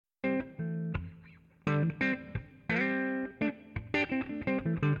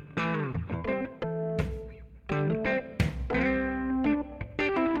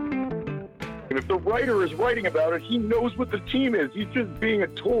And if the writer is writing about it, he knows what the team is. He's just being a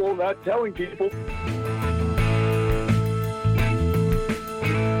tool, not telling people.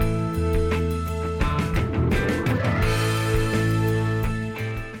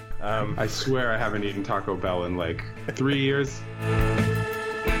 I swear I haven't eaten Taco Bell in like 3 years.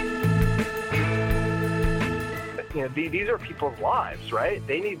 You know, these are people's lives, right?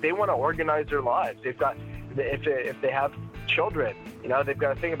 They want to organize their lives. They've got, if they have children, you know, they've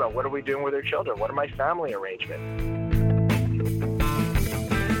got to think about, what are we doing with their children? What are my family arrangements?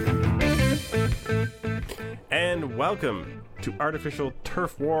 And welcome to Artificial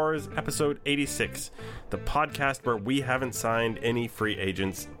Turf Wars, episode 86, the podcast where we haven't signed any free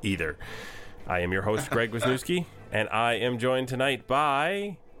agents either. I am your host, Greg Wisniewski, and I am joined tonight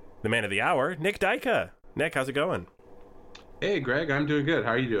by the man of the hour, Nick Dyka. Nick, how's it going? Hey, Greg, I'm doing good.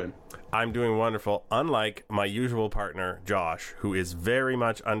 How are you doing? I'm doing wonderful, unlike my usual partner, Josh, who is very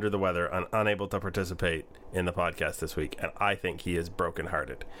much under the weather and unable to participate in the podcast this week, and I think he is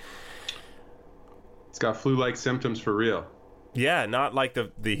brokenhearted. It's got flu-like symptoms for real. Yeah, not like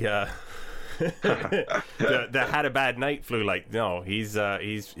the had a bad night flu. Like, no, he's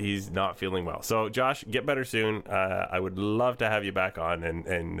not feeling well. So, Josh, get better soon. I would love to have you back on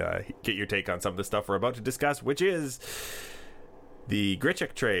and get your take on some of the stuff we're about to discuss, which is the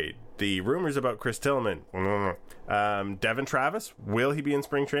Grichuk trade, the rumors about Chris Tillman, Devin Travis. Will he be in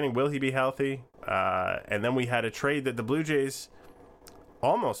spring training? Will he be healthy? And then we had a trade that the Blue Jays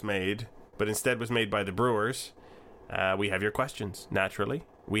almost made, but instead was made by the Brewers. We have your questions, naturally.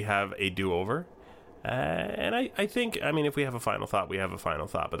 We have a do-over. And I think, I mean, if we have a final thought, we have a final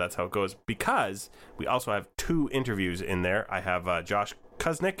thought. But that's how it goes, because we also have two interviews in there. I have Josh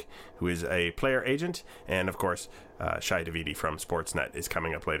Kuznick, who is a player agent. And, of course, Shai Davidi from Sportsnet is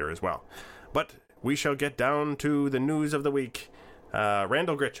coming up later as well. But we shall get down to the news of the week.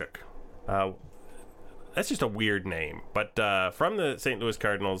 Randall Grichuk. That's just a weird name. But from the St. Louis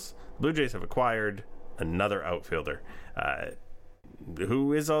Cardinals, Blue Jays have acquired another outfielder,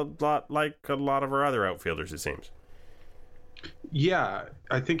 who is a lot like a lot of our other outfielders, it seems. Yeah,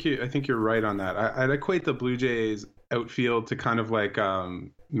 I think you're right on that. I'd equate the Blue Jays outfield to kind of like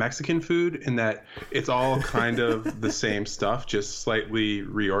Mexican food, in that it's all kind of the same stuff, just slightly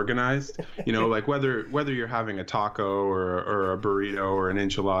reorganized. You know, like whether you're having a taco or a burrito or an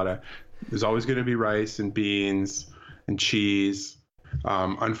enchilada, there's always going to be rice and beans and cheese.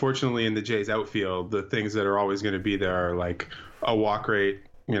 Unfortunately, in the Jays outfield, the things that are always going to be there are like a walk rate,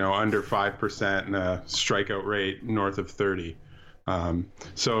 you know, under 5% and a strikeout rate north of 30.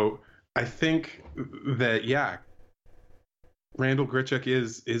 So I think that, yeah, Randall Grichuk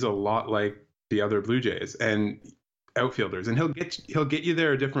is a lot like the other Blue Jays and outfielders, and he'll get you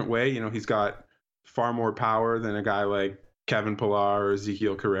there a different way. You know, he's got far more power than a guy like Kevin Pillar or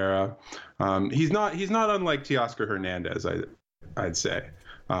Ezekiel Carrera. He's not unlike Teoscar Hernandez, I'd say,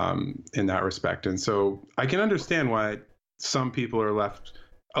 in that respect. And so I can understand why some people are left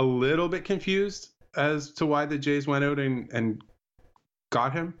a little bit confused as to why the Jays went out and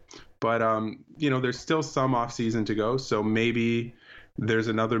got him. But, you know, there's still some offseason to go. So maybe there's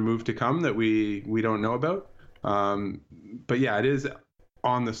another move to come that we don't know about. But yeah, it is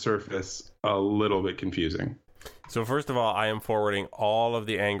on the surface a little bit confusing. So first of all, I am forwarding all of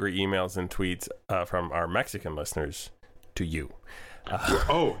the angry emails and tweets from our Mexican listeners to you.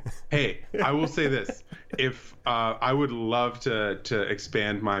 Oh, hey, I will say this. If I would love to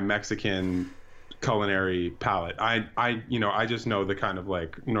expand my Mexican culinary palate. I just know the kind of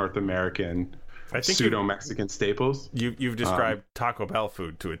like North American pseudo-Mexican staples. You've described Taco Bell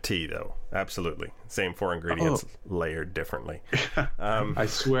food to a T, though. Absolutely. Same four ingredients layered differently. I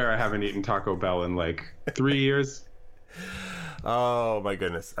swear I haven't eaten Taco Bell in like 3 years. Oh, my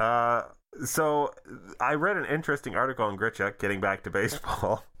goodness. So I read an interesting article on Grichuk, getting back to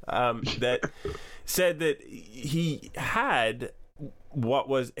baseball, that said that he had what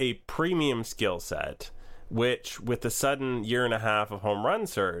was a premium skill set, which with the sudden year and a half of home run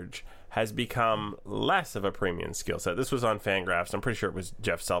surge has become less of a premium skill set. This was on Fangraphs. I'm pretty sure it was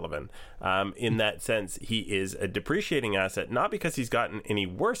Jeff Sullivan. In that sense, he is a depreciating asset, not because he's gotten any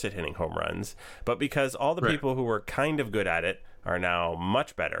worse at hitting home runs, but because all the people who were kind of good at it are now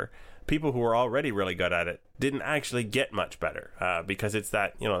much better. People who were already really good at it didn't actually get much better, because it's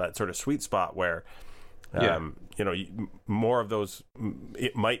that, you know, that sort of sweet spot where, you know, more of those,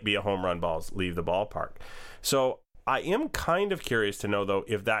 it might be a home run balls leave the ballpark. So I am kind of curious to know, though,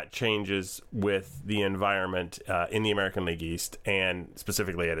 if that changes with the environment in the American League East, and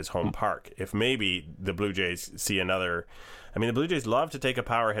specifically at his home park. If maybe the Blue Jays see another... I mean, the Blue Jays love to take a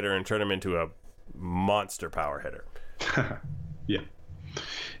power hitter and turn him into a monster power hitter. Yeah.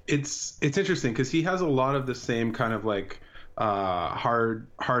 it's interesting because he has a lot of the same kind of like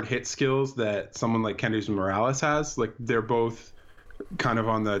hard hit skills that someone like Kendrys Morales has. Like they're both kind of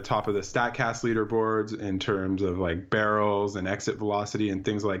on the top of the StatCast leaderboards in terms of like barrels and exit velocity and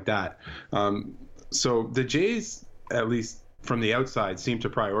things like that. So the Jays, at least from the outside, seem to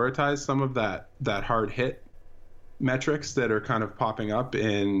prioritize some of that hard hit metrics that are kind of popping up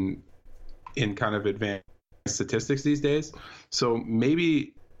in kind of advanced statistics these days. So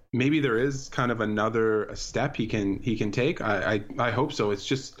maybe there is kind of another step he can take. I hope so.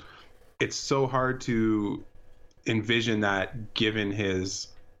 It's so hard to envision that given his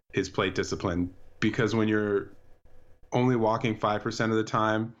plate discipline, because when you're only walking 5% of the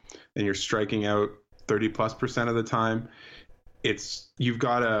time and you're striking out 30+% of the time, you've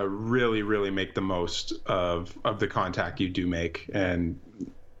got to really, really make the most of the contact you do make, and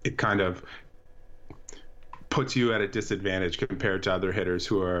it kind of puts you at a disadvantage compared to other hitters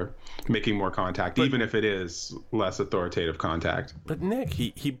who are making more contact, even if it is less authoritative contact. But Nick,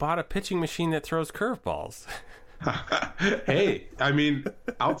 he bought a pitching machine that throws curveballs. Hey, I mean,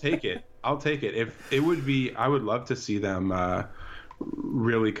 I'll take it. If it would be, I would love to see them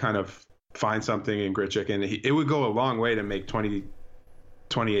really kind of find something in Grichuk, and it would go a long way to make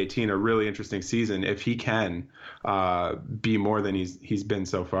 2018 a really interesting season if he can be more than he's been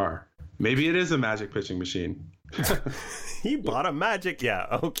so far. Maybe it is a magic pitching machine. He bought a magic. Yeah.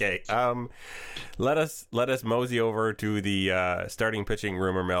 Okay. Let us mosey over to the starting pitching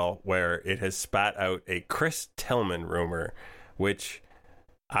rumor mill, where it has spat out a Chris Tillman rumor, which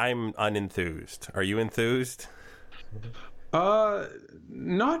I'm unenthused. Are you enthused?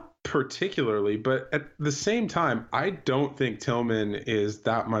 Not particularly, but at the same time, I don't think Tillman is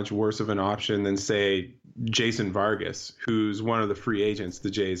that much worse of an option than, say, Jason Vargas, who's one of the free agents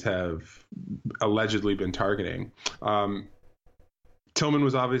the Jays have allegedly been targeting. Tillman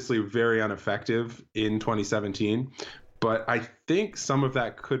was obviously very ineffective in 2017, but I think some of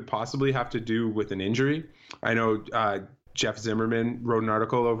that could possibly have to do with an injury. I know Jeff Zimmerman wrote an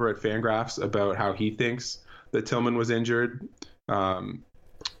article over at Fangraphs about how he thinks that Tillman was injured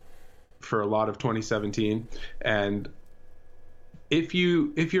for a lot of 2017, and if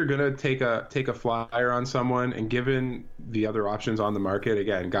you're gonna take a flyer on someone, and given the other options on the market,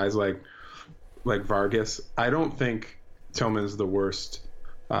 again, guys like Vargas, I don't think Tillman's the worst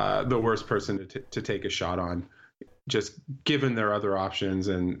person to take a shot on, just given their other options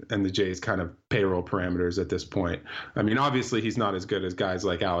and the Jays' kind of payroll parameters at this point. I mean, obviously he's not as good as guys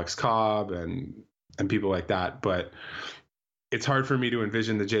like Alex Cobb and people like that, but it's hard for me to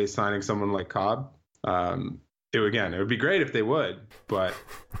envision the Jays signing someone like Cobb. It would be great if they would, but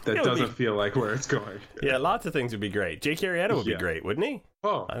that doesn't feel like where it's going. Yeah, lots of things would be great. Jake Arrieta would be great, wouldn't he?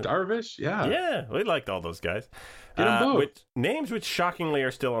 Oh, Darvish, yeah. Yeah, we liked all those guys. Get them both. Names which shockingly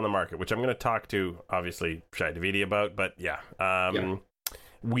are still on the market, which I'm going to talk to, obviously, Shai Davidi about, but yeah.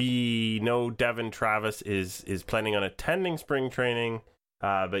 We know Devin Travis is planning on attending spring training,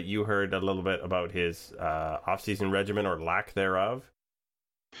 but you heard a little bit about his off-season regimen or lack thereof.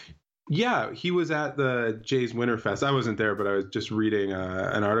 Yeah, he was at the Jays Winterfest. I wasn't there, but I was just reading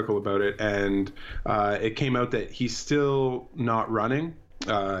an article about it, and it came out that he's still not running.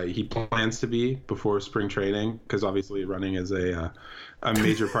 He plans to be before spring training, because obviously running is a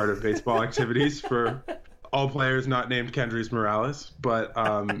major part of baseball activities for all players not named Kendrys Morales. But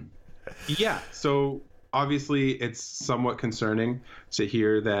yeah, so obviously it's somewhat concerning to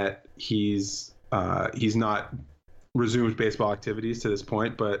hear that he's not resumed baseball activities to this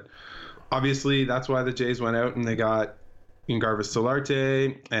point, but obviously that's why the Jays went out and they got Ingarvis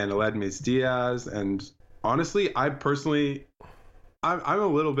Solarte and Aledmys Diaz. And honestly, I'm a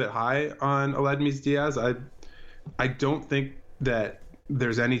little bit high on Aledmys Diaz. I don't think that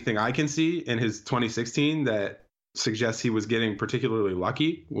there's anything I can see in his 2016 that suggests he was getting particularly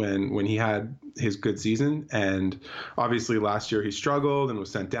lucky when he had his good season. And obviously last year he struggled and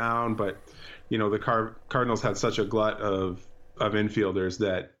was sent down, but you know, the Cardinals had such a glut of infielders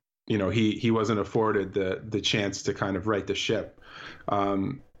that, you know, he wasn't afforded the chance to kind of right the ship.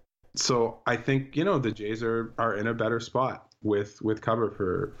 So I think, you know, the Jays are in a better spot with cover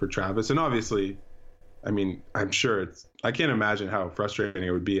for Travis. And obviously, I mean, I'm sure I can't imagine how frustrating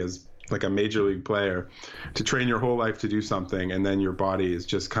it would be as like a major league player to train your whole life to do something, and then your body is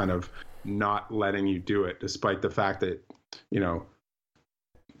just kind of not letting you do it, despite the fact that, you know,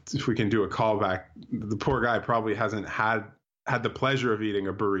 if we can do a callback, the poor guy probably hasn't had the pleasure of eating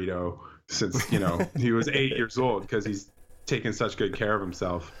a burrito since, you know, he was 8 years old, because he's taken such good care of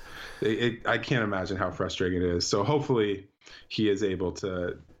himself. I can't imagine how frustrating it is. So hopefully he is able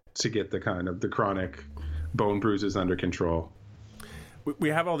to get the kind of the chronic bone bruises under control. we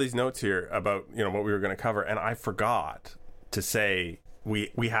have all these notes here about what we were going to cover, and I forgot to say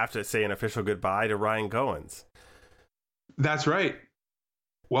we have to say an official goodbye to Ryan Goins. That's right.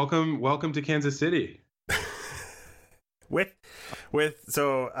 Welcome to Kansas City. I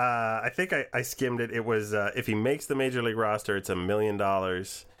think I skimmed it. It was if he makes the major league roster, it's $1 million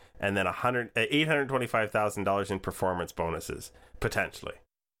and then $825,000 in performance bonuses potentially.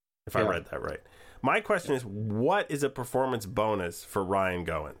 If I read that right. My question is, what is a performance bonus for Ryan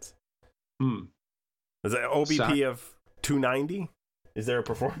Goins? Is it OBP of 290? Is there a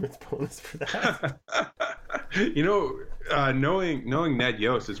performance bonus for that? Knowing Ned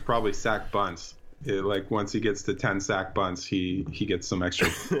Yost, it's probably sack bunts. Like once he gets to 10 sack bunts, he gets some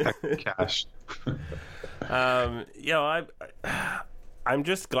extra cash. I'm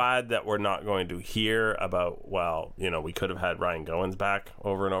just glad that we're not going to hear about, we could have had Ryan Goins back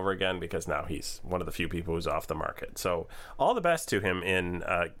over and over again, because now he's one of the few people who's off the market. So all the best to him in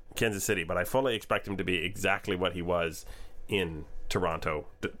Kansas City, but I fully expect him to be exactly what he was in Toronto.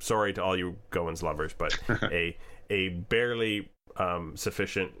 Sorry to all you Goins lovers, but a barely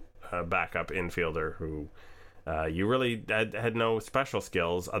sufficient backup infielder who you really had no special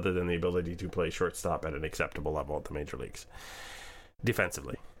skills other than the ability to play shortstop at an acceptable level at the major leagues.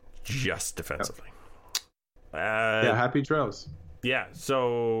 Defensively. Just defensively. Happy trails. Yeah,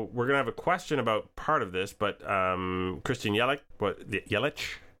 so we're going to have a question about part of this, but Christian Yelich,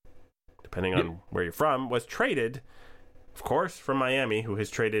 depending on where you're from, was traded, of course, from Miami, who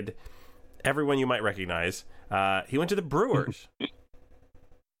has traded everyone you might recognize. He went to the Brewers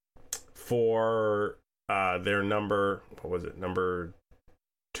for their number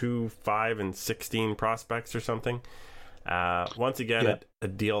 2, 5, and 16 prospects or something. Once again, a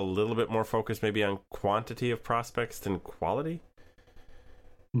deal a little bit more focused maybe on quantity of prospects than quality.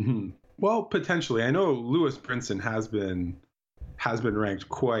 Mm-hmm. Well, potentially. I know Lewis Brinson has been ranked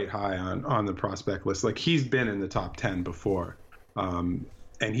quite high on the prospect list. Like, he's been in the top 10 before, and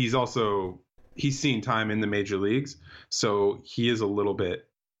he's seen time in the major leagues, so he is a little bit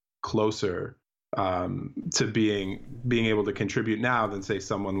closer to being able to contribute now than, say,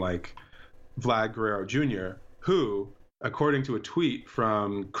 someone like Vlad Guerrero Jr., who, according to a tweet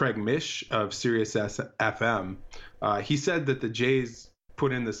from Craig Mish of Sirius FM, he said that the Jays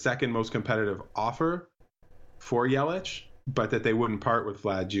put in the second most competitive offer for Yelich, but that they wouldn't part with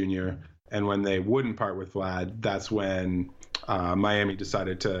Vlad Jr. And when they wouldn't part with Vlad, that's when Miami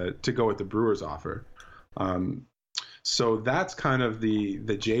decided to go with the Brewers offer. So that's kind of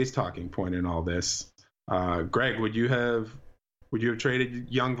the Jays talking point in all this. Greg, would you have traded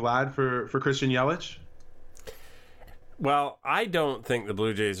young Vlad for Christian Yelich? Well, I don't think the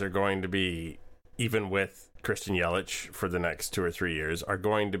Blue Jays are going to be, even with Christian Yelich for the next 2 or 3 years, are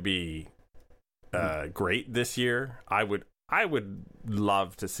going to be great this year. I would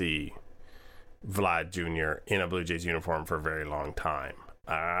love to see Vlad Jr. in a Blue Jays uniform for a very long time.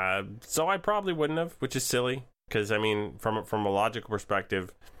 So I probably wouldn't have, which is silly, because, I mean, from a logical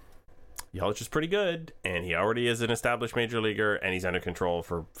perspective, Yelich is pretty good, and he already is an established major leaguer, and he's under control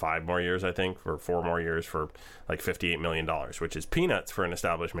for 5 more years, I think, or 4 more years for like $58 million, which is peanuts for an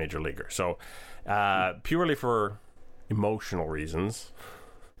established major leaguer. So purely for emotional reasons,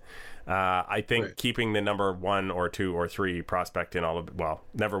 I think keeping the number 1 or 2 or 3 prospect in all of,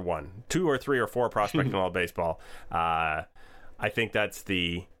 never 1, 2 or 3 or 4 prospect in all of baseball, I think that's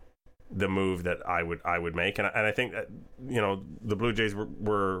the move that I would make, and I think that the Blue Jays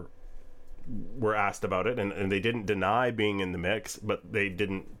were asked about it, and they didn't deny being in the mix, but they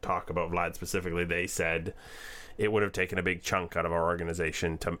didn't talk about Vlad specifically. They said it would have taken a big chunk out of our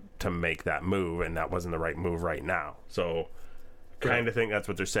organization to make that move, and that wasn't the right move right now. So kind of think that's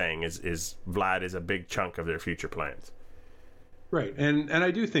what they're saying is Vlad is a big chunk of their future plans. Right. And I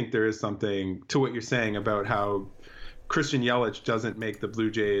do think there is something to what you're saying about how Christian Yelich doesn't make the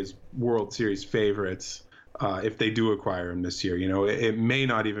Blue Jays World Series favorites if they do acquire him this year. It may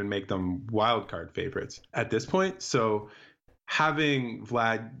not even make them wild card favorites at this point. So having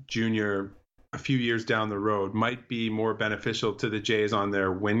Vlad Jr. a few years down the road might be more beneficial to the Jays on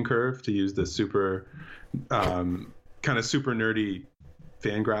their win curve, to use the super kind of super nerdy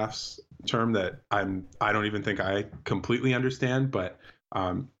Fangraphs term that I don't even think I completely understand. But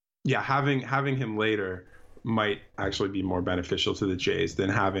having him later might actually be more beneficial to the Jays than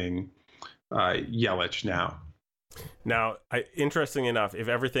having Yelich now. Now, interesting enough, if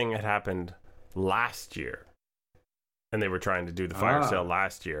everything had happened last year and they were trying to do the fire sale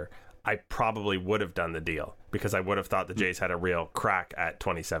last year, I probably would have done the deal, because I would have thought the Jays had a real crack at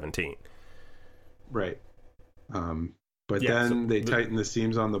 2017. Right. But then they tightened the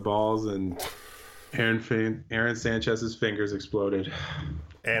seams on the balls, and Aaron Sanchez's fingers exploded.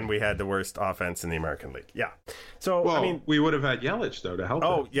 And we had the worst offense in the American League. Yeah. So, Well, I mean, we would have had Yelich, though, to help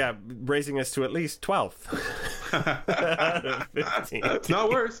oh, it. yeah, raising us to at least 12th. Out of 15. It's not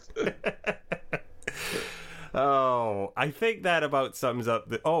worst. Oh, I think that about sums up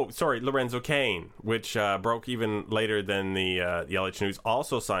the... Oh, sorry, Lorenzo Cain, which broke even later than the Yelich news,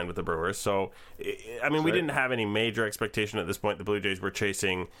 also signed with the Brewers. So, I mean, we didn't have any major expectation at this point. The Blue Jays were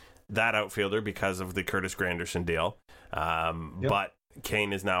chasing that outfielder because of the Curtis Granderson deal. But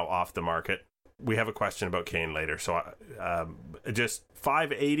Cain is now off the market. We have a question about Cain later. So, just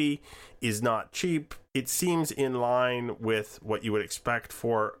 $580 is not cheap. It seems in line with what you would expect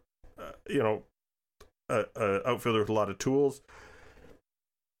for, a outfielder with a lot of tools.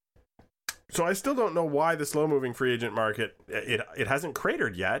 So I still don't know why the slow-moving free agent market, it hasn't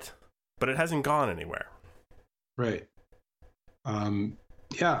cratered yet, but it hasn't gone anywhere. Right.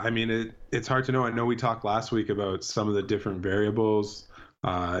 Yeah, I mean, it's hard to know. I know we talked last week about some of the different variables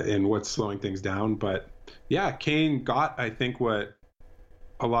and what's slowing things down, but yeah, Cain got, I think, what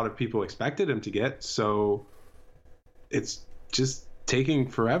a lot of people expected him to get, so it's just taking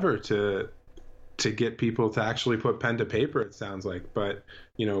forever to get people to actually put pen to paper, it sounds like. But,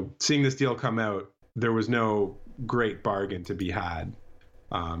 seeing this deal come out, there was no great bargain to be had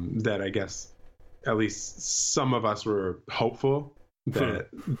that I guess at least some of us were hopeful that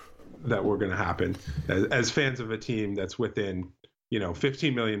were going to happen as fans of a team that's within,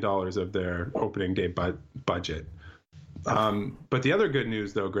 $15 million of their opening day budget. But the other good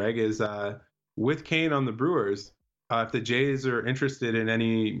news, though, Greg, is with Cain on the Brewers, if the Jays are interested in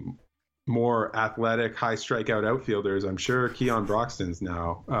any more athletic, high strikeout outfielders, I'm sure Keon Broxton's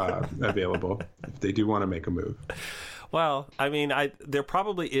now available if they do want to make a move. Well, I mean, there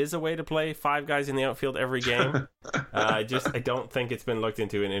probably is a way to play 5 guys in the outfield every game. I don't think it's been looked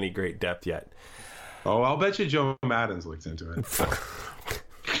into in any great depth yet. Oh, I'll bet you Joe Maddon's looked into it.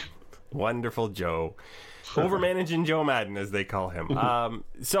 Wonderful Joe. Overmanaging Joe Madden, as they call him.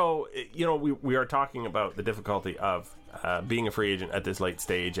 So, we are talking about the difficulty of being a free agent at this late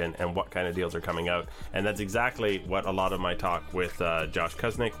stage and what kind of deals are coming out. And that's exactly what a lot of my talk with Josh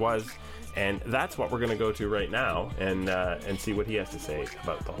Kuznick was. And that's what we're going to go to right now and see what he has to say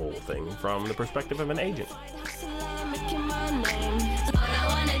about the whole thing from the perspective of an agent.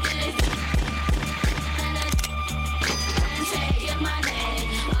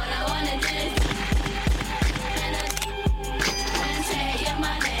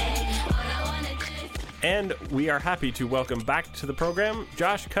 And we are happy to welcome back to the program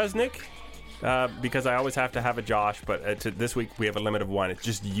Josh Kuznick, because I always have to have a Josh, but this week we have a limit of one. It's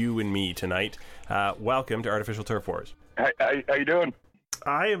just you and me tonight. Welcome to Artificial Turf Wars. How you doing?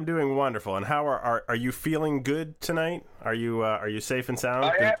 I am doing wonderful. And how are you feeling good tonight? Are you safe and sound?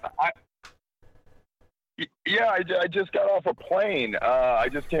 I just got off a plane. I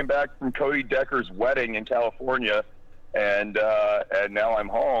just came back from Cody Decker's wedding in California. And now I'm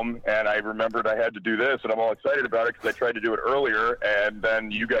home, and I remembered I had to do this, and I'm all excited about it because I tried to do it earlier, and then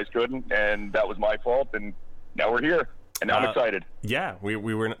you guys couldn't, and that was my fault, and now we're here, and now I'm excited. Yeah, we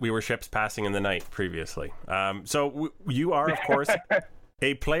were ships passing in the night previously. So you are, of course,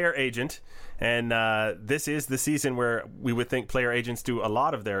 a player agent, and this is the season where we would think player agents do a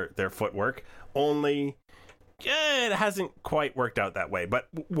lot of their footwork, only... it hasn't quite worked out that way, but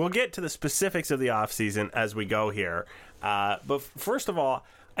we'll get to the specifics of the offseason as we go here. But first of all,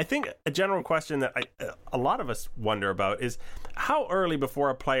 I think a general question that a lot of us wonder about is how early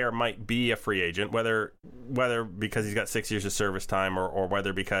before a player might be a free agent, whether because he's got 6 years of service time or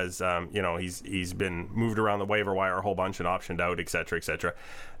whether because he's been moved around the waiver wire a whole bunch and optioned out, et cetera, et cetera.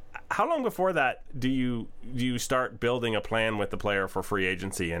 How long before that do you start building a plan with the player for free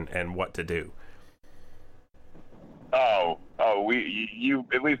agency and what to do? You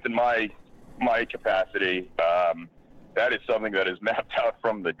at least in my capacity, that is something that is mapped out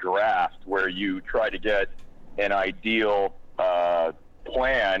from the draft, where you try to get an ideal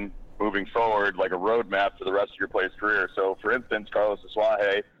plan moving forward, like a roadmap for the rest of your player's career. So, for instance, Carlos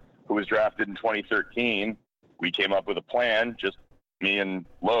Asuaje, who was drafted in 2013, we came up with a plan, just me and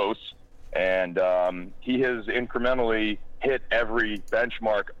Los, and he has incrementally hit every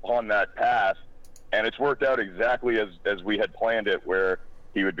benchmark on that path. And it's worked out exactly as we had planned it, where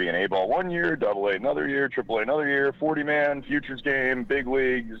he would be an A-ball 1 year, AA another year, AAA another year, 40-man, futures game, big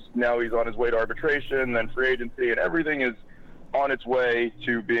leagues. Now he's on his way to arbitration, then free agency, and everything is on its way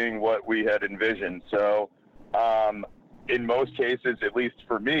to being what we had envisioned. So in most cases, at least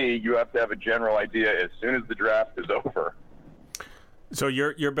for me, you have to have a general idea as soon as the draft is over. So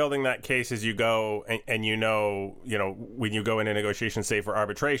you're building that case as you go, and you know when you go into negotiations, say for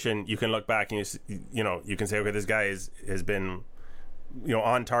arbitration, you can look back and you can say, okay, this guy has been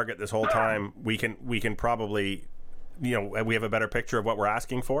on target this whole time. We can probably we have a better picture of what we're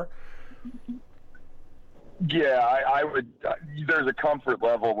asking for. Yeah, I would. There's a comfort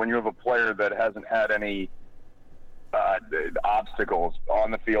level when you have a player that hasn't had any obstacles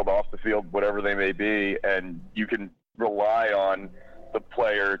on the field, off the field, whatever they may be, and you can rely on the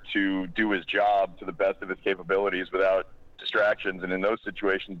player to do his job to the best of his capabilities without distractions. And in those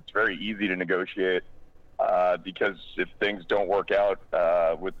situations, it's very easy to negotiate because if things don't work out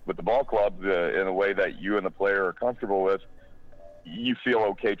with the ball club in a way that you and the player are comfortable with, you feel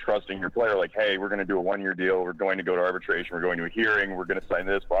okay trusting your player, like, hey, we're going to do a 1-year deal, we're going to go to arbitration, we're going to a hearing, we're going to sign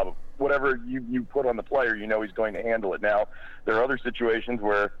this, blah, blah, whatever you put on the player, he's going to handle it. Now, there are other situations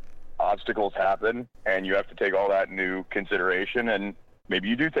where obstacles happen, and you have to take all that into consideration, and maybe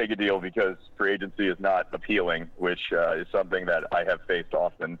you do take a deal because free agency is not appealing, which is something that I have faced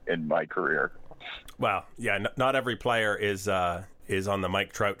often in my career. Well, yeah, not every player is on the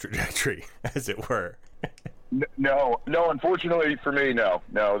Mike Trout trajectory, as it were. No, unfortunately for me, no,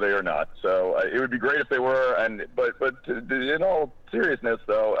 they are not. So it would be great if they were, but in all seriousness,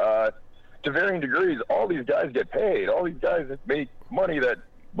 though, to varying degrees, all these guys get paid. All these guys make money that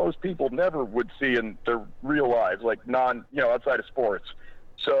most people never would see in their real lives, like outside of sports.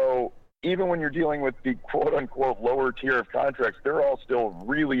 So even when you're dealing with the quote-unquote lower tier of contracts, they're all still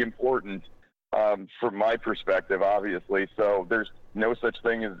really important from my perspective, obviously. So there's no such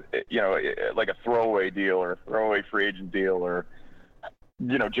thing as, like a throwaway deal or a throwaway free agent deal or,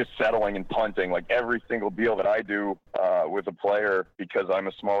 just settling and punting. Like every single deal that I do with a player, because I'm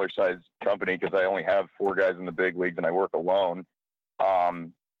a smaller size company, because I only have 4 guys in the big leagues and I work alone,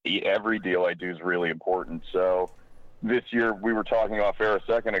 every deal I do is really important. So this year, we were talking off air a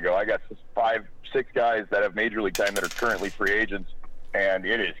second ago, I got 5-6 guys that have major league time that are currently free agents, and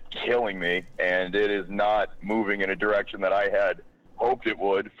it is killing me, and it is not moving in a direction that I had hoped it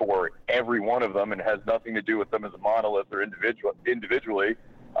would for every one of them, and has nothing to do with them as a monolith or individually.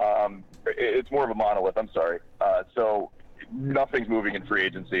 It's more of a monolith, I'm sorry. So nothing's moving in free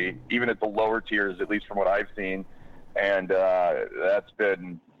agency, even at the lower tiers, at least from what I've seen, and that's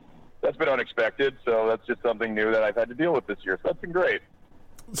been unexpected. So that's just something new that I've had to deal with this year. So that's been great.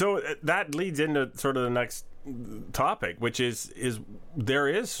 So that leads into sort of the next topic, which is there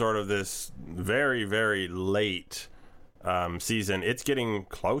is sort of this very, very late season. It's getting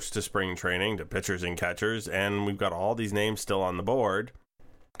close to spring training, to pitchers and catchers, and we've got all these names still on the board.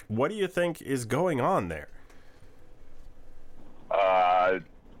 What do you think is going on there? I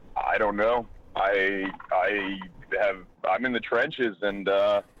don't know. I'm in the trenches, and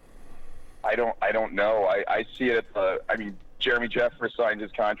I don't know. I see it at Jeremy Jeffress signed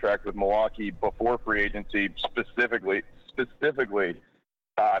his contract with Milwaukee before free agency specifically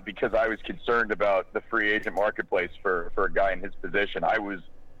because I was concerned about the free agent marketplace for a guy in his position. I was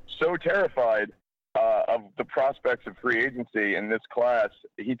so terrified of the prospects of free agency in this class.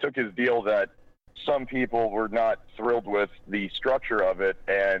 He took his deal that some people were not thrilled with the structure of it,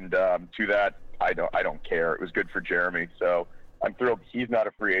 and to that, I don't care. It was good for Jeremy, so I'm thrilled he's not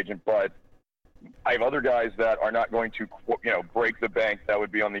a free agent, but I have other guys that are not going to, break the bank. That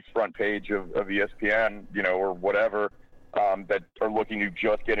would be on the front page of ESPN, or whatever, that are looking to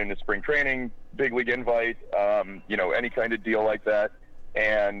just get into spring training, big league invite, any kind of deal like that.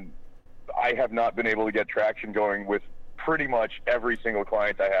 And I have not been able to get traction going with pretty much every single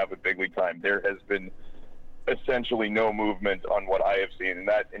client I have with big league time. There has been essentially no movement on what I have seen, and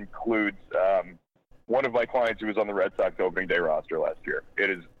that includes one of my clients who was on the Red Sox opening day roster last year. It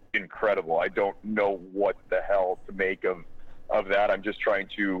is incredible. I don't know what the hell to make of that. I'm just trying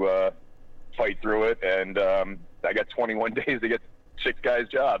to fight through it, and I got 21 days to get 6 guys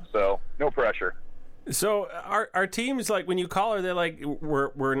jobs, so no pressure. So our teams, like, when you call her, they're like,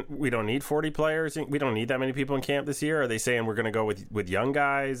 we don't need 40 players, we don't need that many people in camp this year? Are they saying we're going to go with young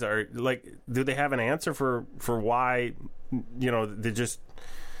guys? Or, like, do they have an answer for why there's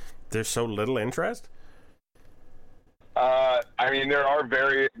so little interest? There are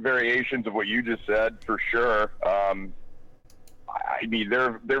variations of what you just said, for sure. There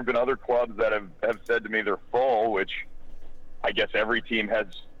have been other clubs that have said to me they're full, which I guess every team has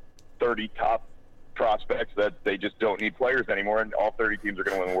 30 top prospects that they just don't need players anymore, and all 30 teams are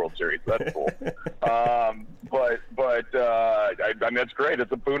going to win the World Series. That's cool. That's great.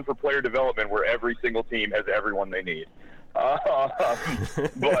 It's a boon for player development where every single team has everyone they need. But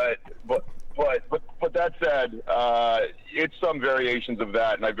that said, it's some variations of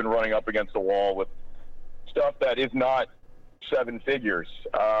that, and I've been running up against the wall with stuff that is not seven figures.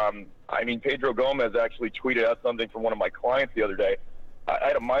 I mean, Pedro Gomez actually tweeted out something from one of my clients the other day. I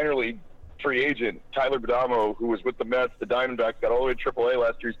had a minor league free agent, Tyler Badamo, who was with the Mets, the Diamondbacks, got all the way to AAA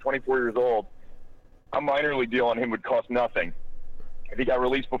last year. He's 24 years old. A minor league deal on him would cost nothing. If he got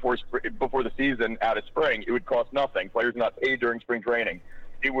released before the season out of spring, it would cost nothing. Players not paid during spring training.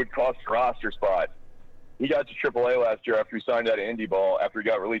 It would cost a roster spot. He got to AAA last year after he signed out of Indy Ball, after he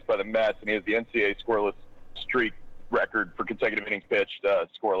got released by the Mets, and he has the NCAA scoreless streak record for consecutive innings pitched,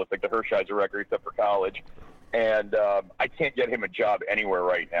 scoreless, like the Hershiser record, except for college. And I can't get him a job anywhere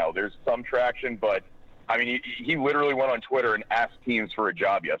right now. There's some traction, but, I mean, he literally went on Twitter and asked teams for a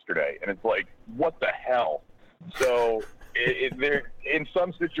job yesterday. And it's like, what the hell? So there, in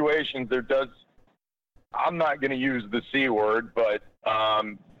some situations, there does – I'm not going to use the C word, but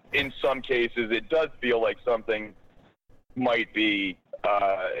in some cases it does feel like something might be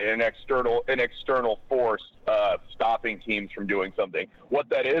an external force stopping teams from doing something. What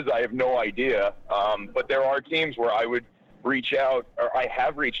that is, I have no idea. But there are teams where I would reach out, or I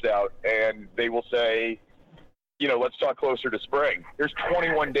have reached out, and they will say, you know, let's talk closer to spring. There's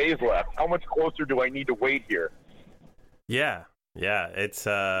 21 days left. How much closer do I need to wait here? Yeah. It's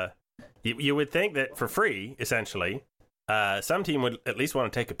you would think that for free, essentially, some team would at least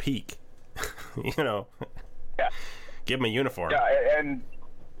want to take a peek. You know. Yeah. Give them a uniform. Yeah, and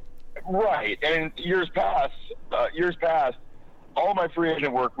right. And years past, all my free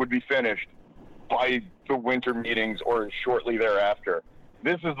agent work would be finished by the winter meetings or shortly thereafter.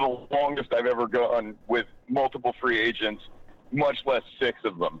 This is the longest I've ever gone with multiple free agents, much less 6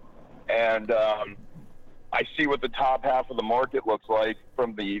 of them. And I see what the top half of the market looks like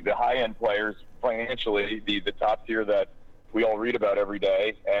from the high-end players financially, the top tier that we all read about every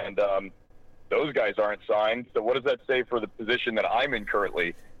day. And those guys aren't signed. So what does that say for the position that I'm in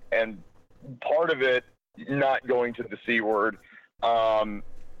currently? And part of it, not going to the C word, the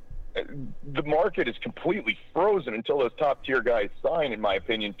market is completely frozen until those top tier guys sign, in my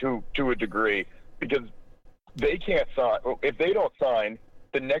opinion, to a degree, because they can't sign. If they don't sign,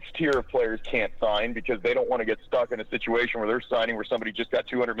 the next tier of players can't sign because they don't want to get stuck in a situation where they're signing where somebody just got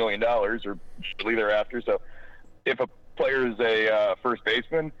 $200 million or shortly thereafter. So if a player is a first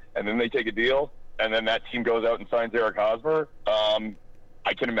baseman and then they take a deal and then that team goes out and signs Eric Hosmer,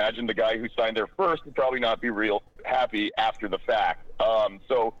 I can imagine the guy who signed there first would probably not be real happy after the fact.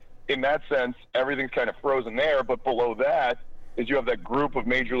 So in that sense, everything's kind of frozen there. But below that is you have that group of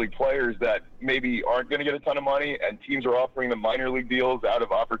major league players that maybe aren't going to get a ton of money, and teams are offering them minor league deals out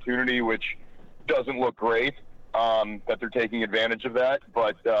of opportunity, which doesn't look great, that they're taking advantage of that.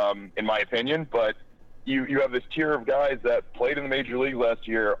 But in my opinion, but you have this tier of guys that played in the major league last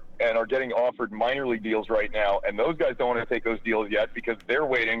year and are getting offered minor league deals right now, and those guys don't want to take those deals yet because they're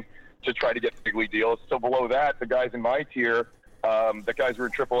waiting to try to get big league deals. So below that, the guys in my tier, the guys who are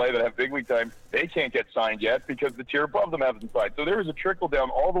in AAA that have big league time, they can't get signed yet because the tier above them hasn't signed. So there is a trickle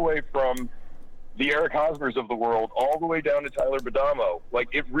down all the way from the Eric Hosmers of the world all the way down to Tyler Badamo. Like,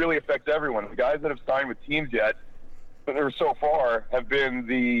 it really affects everyone. The guys that have signed with teams yet, but they're so far, have been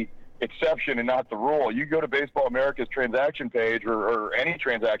the exception and not the rule. You go to Baseball America's transaction page or any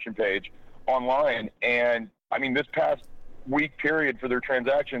transaction page online, and I mean, this past week period for their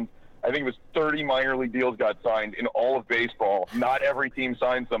transactions, I think it was 30 minor league deals got signed in all of baseball. Not every team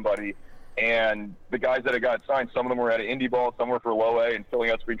signed somebody, and the guys that had got signed, some of them were out of Indy Ball, some were for low A and filling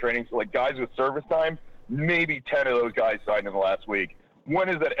out spring training. So like guys with service time, maybe 10 of those guys signed in the last week. When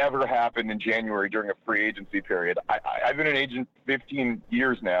has that ever happened in January during a free agency period? I've been an agent 15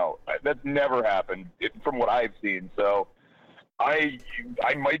 years now. That's never happened from what I've seen. So I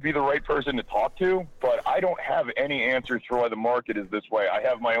might be the right person to talk to, but I don't have any answers for why the market is this way. I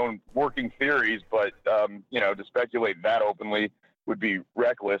have my own working theories, but, to speculate that openly would be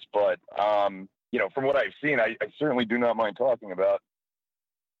reckless. But, from what I've seen, I certainly do not mind talking about.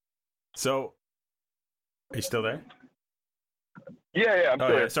 So, are you still there? Yeah, I'm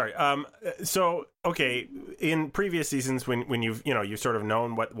sorry. Yeah, sorry. So, okay, in previous seasons, when you've sort of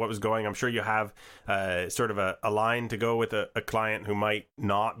known what was going, I'm sure you have sort of a line to go with a client who might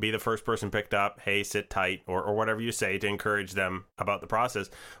not be the first person picked up. Hey, sit tight, or whatever you say to encourage them about the process.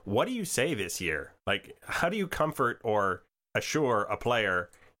 What do you say this year? Like, how do you comfort or assure a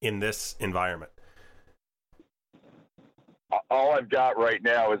player in this environment? All I've got right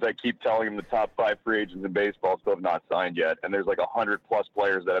now is I keep telling him the top 5 free agents in baseball still have not signed yet. And there's like 100+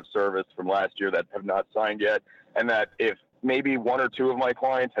 players that have service from last year that have not signed yet. And that if maybe 1 or 2 of my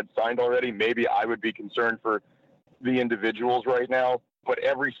clients had signed already, maybe I would be concerned for the individuals right now. But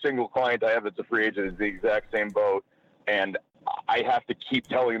every single client I have that's a free agent is the exact same boat. And I have to keep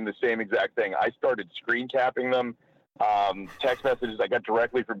telling them the same exact thing. I started screen capping them text messages I got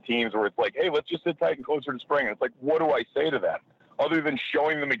directly from teams where it's like, hey, let's just sit tight and closer to spring. And it's like, what do I say to them? Other than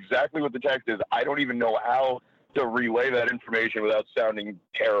showing them exactly what the text is, I don't even know how to relay that information without sounding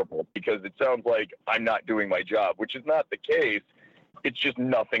terrible, because it sounds like I'm not doing my job, which is not the case. It's just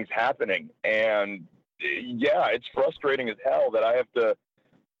nothing's happening. And yeah, it's frustrating as hell that I have to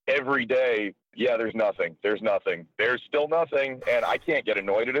every day. Yeah, there's nothing. There's nothing. There's still nothing. And I can't get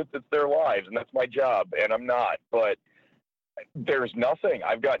annoyed at it. It's their lives and that's my job. And I'm not, but there's nothing.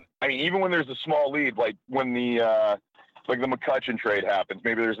 Even when there's a small lead, like when the McCutcheon trade happens,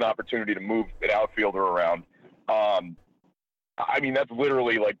 maybe there's an opportunity to move an outfielder around. That's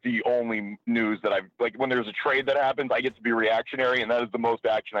literally like the only news that like when there's a trade that happens, I get to be reactionary, and that is the most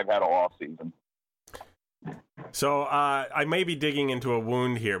action I've had all off season. So I may be digging into a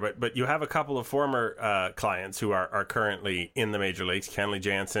wound here, but you have a couple of former clients who are currently in the major leagues. Kenley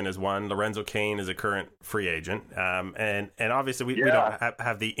Jansen is one. Lorenzo Cain is a current free agent. And obviously we don't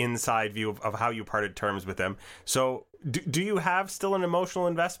have the inside view of how you parted terms with them. So do you have still an emotional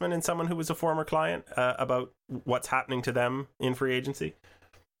investment in someone who was a former client about what's happening to them in free agency?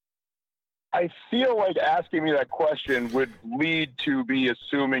 I feel like asking me that question would lead to be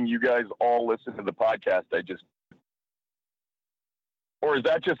assuming you guys all listen to the podcast or is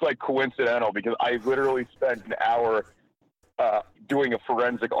that just like coincidental? Because I literally spent an hour doing a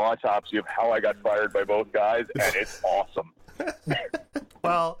forensic autopsy of how I got fired by both guys, and it's awesome.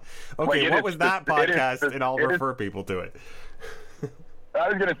 Well, okay, what was that podcast? And I'll refer people to it. I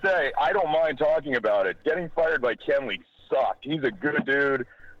was going to say, I don't mind talking about it. Getting fired by Kenley sucked. He's a good dude.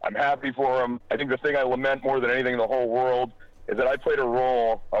 I'm happy for him. I think the thing I lament more than anything in the whole world is that I played a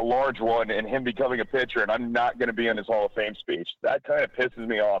role, a large one, in him becoming a pitcher, and I'm not going to be in his Hall of Fame speech. That kind of pisses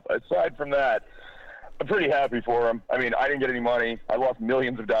me off. Aside from that, I'm pretty happy for him. I didn't get any money. I lost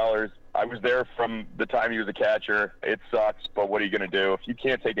millions of dollars. I was there from the time he was a catcher. It sucks, but what are you going to do? If you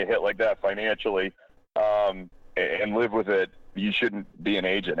can't take a hit like that financially and live with it, you shouldn't be an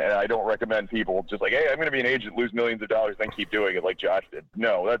agent. And I don't recommend people just like, hey, I'm going to be an agent, lose millions of dollars, then keep doing it like Josh did.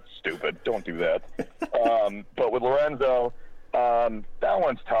 No, that's stupid. Don't do that. But with Lorenzo, that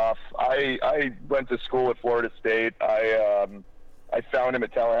one's tough. I went to school at Florida State. I found him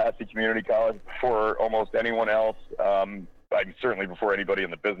at Tallahassee Community College before almost anyone else. Certainly before anybody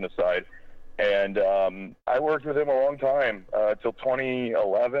in the business side. And I worked with him a long time, till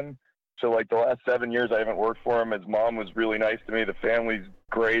 2011. So like the last 7 years I haven't worked for him. His mom was really nice to me. The family's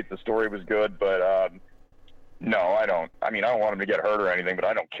great. The story was good, but no, I don't. I don't want him to get hurt or anything, but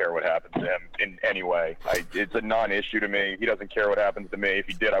I don't care what happens to him in any way. It's a non-issue to me. He doesn't care what happens to me. If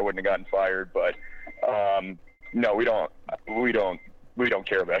he did, I wouldn't have gotten fired, but no, we don't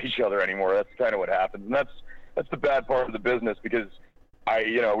care about each other anymore. That's kind of what happens. And that's the bad part of the business, because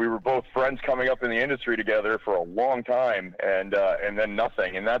we were both friends coming up in the industry together for a long time, and then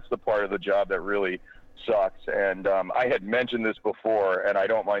nothing. And that's the part of the job that really sucks. And I had mentioned this before, and I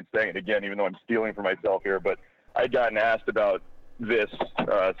don't mind saying it again, even though I'm stealing from myself here, but I'd gotten asked about this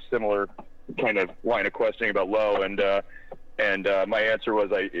similar kind of line of questioning about Lowe, and my answer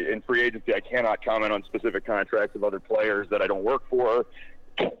was, in free agency, I cannot comment on specific contracts of other players that I don't work for.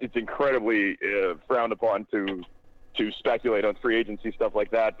 It's incredibly frowned upon to speculate on free agency stuff like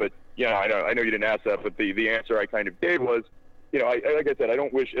that. But I know you didn't ask that, but the answer I kind of gave was, like I said, I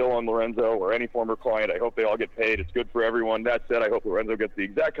don't wish ill on Lorenzo or any former client. I hope they all get paid. It's good for everyone. That said, I hope Lorenzo gets the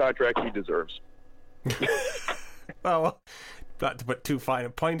exact contract he deserves. Well, not to put too fine a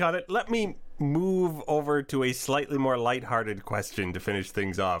point on it, let me move over to a slightly more lighthearted question to finish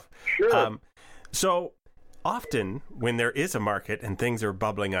things off. Sure. So often when there is a market and things are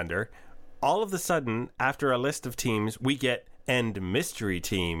bubbling under, all of a sudden, after a list of teams, we get "and mystery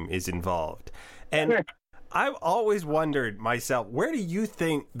team is involved." And I've always wondered myself, where do you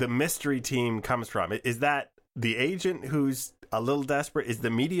think the mystery team comes from? Is that the agent who's a little desperate? Is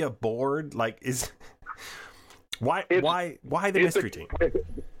the media bored? Why the mystery team?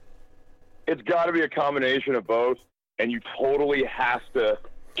 It's got to be a combination of both, and you totally have to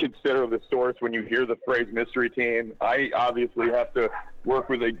consider the source when you hear the phrase mystery team. I obviously have to work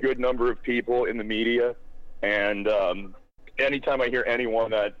with a good number of people in the media, and anytime I hear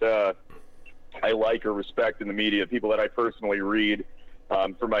anyone that I like or respect in the media, people that I personally read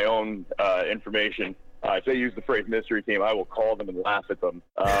for my own information, if they use the phrase mystery team, I will call them and laugh at them.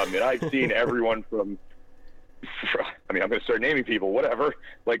 And I've seen everyone from I'm going to start naming people, whatever,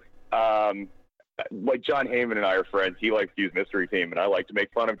 like John Heyman and I are friends. He likes to use mystery team, and I like to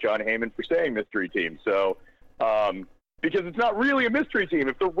make fun of John Heyman for saying mystery team. So, because it's not really a mystery team.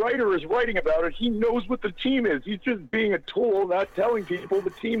 If the writer is writing about it, he knows what the team is. He's just being a tool, not telling people the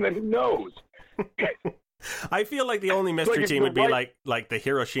team that he knows. I feel like the only mystery team would be like the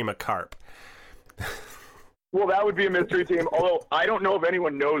Hiroshima Carp. Well, that would be a mystery team. Although I don't know if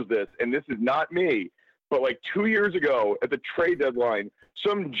anyone knows this, and this is not me, but like 2 years ago at the trade deadline,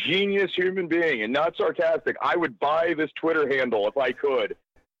 some genius human being, and not sarcastic, I would buy this Twitter handle if I could.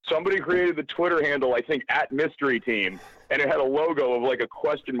 Somebody created the Twitter handle, I think, @mystery_team, and it had a logo of like a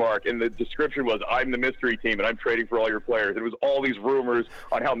question mark, and the description was, "I'm the mystery team, and I'm trading for all your players." It was all these rumors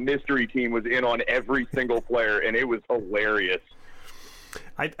on how mystery team was in on every single player, and it was hilarious.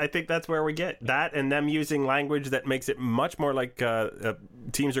 I think that's where we get that, and them using language that makes it much more like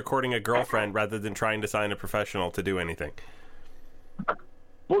teams are courting a girlfriend rather than trying to sign a professional to do anything.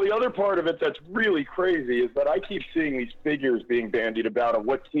 Well, the other part of it that's really crazy is that I keep seeing these figures being bandied about of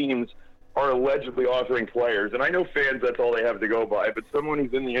what teams are allegedly offering players. And I know fans, that's all they have to go by. But someone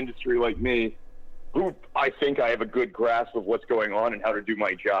who's in the industry like me, who I think I have a good grasp of what's going on and how to do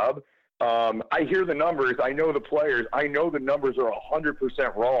my job, I hear the numbers. I know the players. I know the numbers are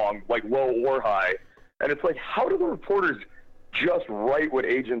 100% wrong, like low or high. And it's like, how do the reporters just write what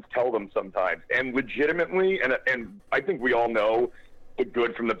agents tell them sometimes? And legitimately, and I think we all know the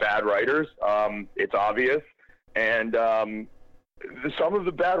good from the bad writers. It's obvious. And some of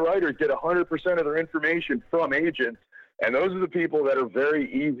the bad writers get 100% of their information from agents. And those are the people that are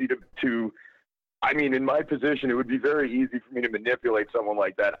very easy to I mean, in my position, it would be very easy for me to manipulate someone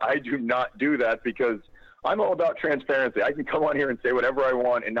like that. I do not do that because I'm all about transparency. I can come on here and say whatever I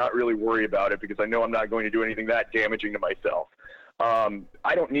want and not really worry about it because I know I'm not going to do anything that damaging to myself.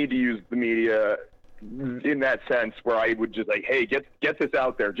 I don't need to use the media in that sense where I would just like, hey, get this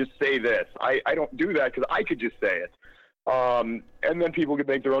out there. Just say this. I don't do that because I could just say it. And then people could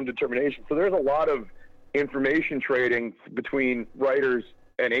make their own determination. So there's a lot of information trading between writers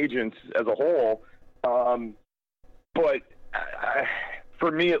and agents as a whole. But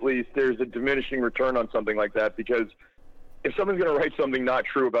for me, at least, there's a diminishing return on something like that because if someone's going to write something not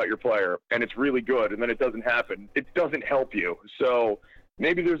true about your player and it's really good and then it doesn't happen, it doesn't help you. So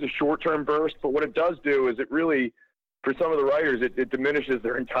maybe there's a short-term burst, but what it does do is it really, for some of the writers, it diminishes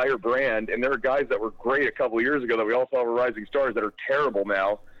their entire brand. And there are guys that were great a couple of years ago that we all saw were rising stars that are terrible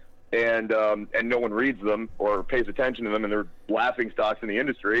now. And no one reads them or pays attention to them, and they're laughing stocks in the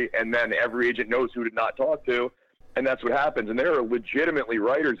industry. And then every agent knows who to not talk to, and that's what happens. And there are legitimately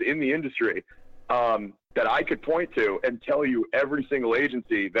writers in the industry that I could point to and tell you every single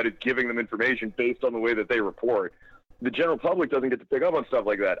agency that is giving them information based on the way that they report. The general public doesn't get to pick up on stuff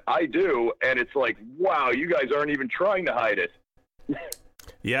like that. I do, and it's like, wow, you guys aren't even trying to hide it.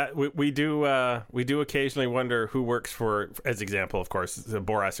 Yeah, we do occasionally wonder who works for, as example, of course,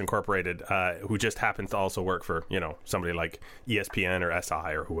 Boras Incorporated, who just happens to also work for, somebody like ESPN or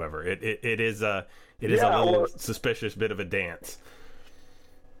SI or whoever. It is a little suspicious bit of a dance.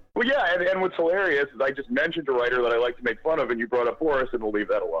 Well, yeah, and what's hilarious is I just mentioned a writer that I like to make fun of, and you brought up Boras, and we'll leave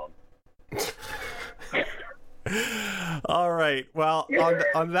that alone. All right. Well,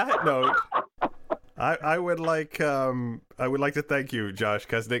 on that note, I would like to thank you, Josh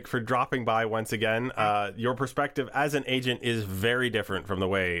Kusnik, for dropping by once again. Your perspective as an agent is very different from the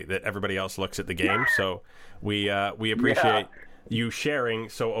way that everybody else looks at the game. So we appreciate you sharing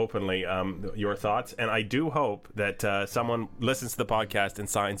so openly your thoughts. And I do hope that someone listens to the podcast and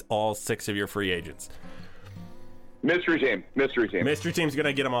signs all 6 of your free agents. Mystery team. Mystery team's going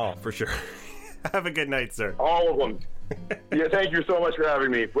to get them all for sure. Have a good night, sir. All of them. Yeah, thank you so much for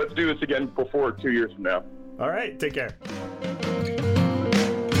having me. Let's do this again before 2 years from now. All right, take care.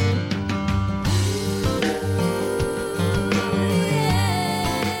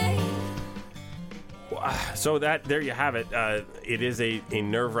 So there you have it. It is a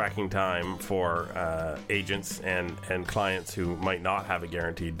nerve-wracking time for agents and clients who might not have a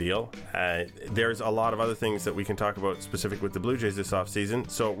guaranteed deal. There's a lot of other things that we can talk about specific with the Blue Jays this offseason.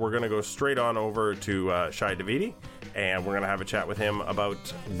 So we're going to go straight on over to Shai Davidi, and we're going to have a chat with him about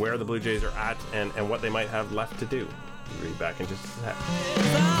where the Blue Jays are at and what they might have left to do. We'll be back in just a sec.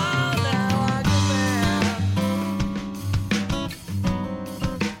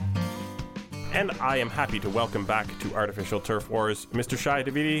 And I am happy to welcome back to Artificial Turf Wars Mr. Shai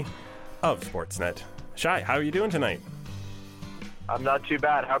Davidi of Sportsnet. Shai, how are you doing tonight? I'm not too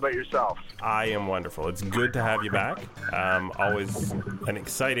bad. How about yourself? I am wonderful. It's good to have you back. Always an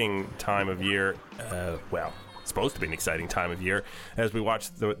exciting time of year. Supposed to be an exciting time of year as we watch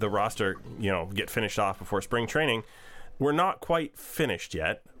the roster, get finished off before spring training. We're not quite finished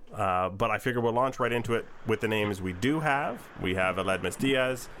yet, but I figure we'll launch right into it with the names we do have. We have Aledmys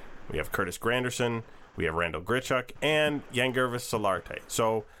Diaz. We have Curtis Granderson, we have Randall Grichuk, and Yangervis Solarte.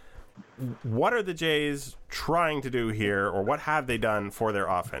 So what are the Jays trying to do here, or what have they done for their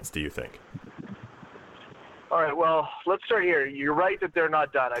offense, do you think? All right, well, let's start here. You're right that they're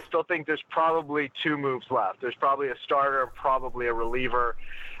not done. I still think there's probably 2 moves left. There's probably a starter and probably a reliever.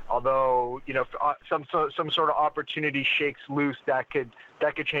 Although, you know, some sort of opportunity shakes loose, that could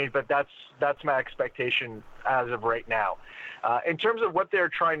change. But that's my expectation as of right now. In terms of what they're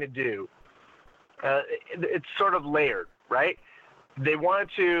trying to do, it's sort of layered, right? They wanted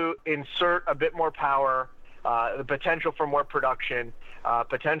to insert a bit more power, the potential for more production,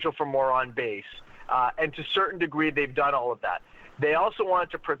 potential for more on base. And to a certain degree, they've done all of that. They also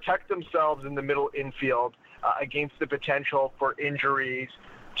wanted to protect themselves in the middle infield against the potential for injuries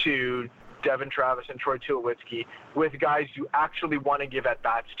to Devin Travis and Troy Tulowitzki with guys you actually want to give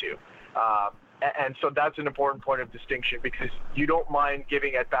at-bats to. And so that's an important point of distinction because you don't mind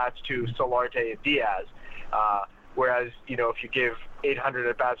giving at-bats to Solarte and Diaz, whereas, you know, if you give 800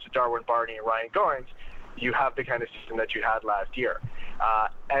 at-bats to Darwin Barney and Ryan Goins, you have the kind of season that you had last year.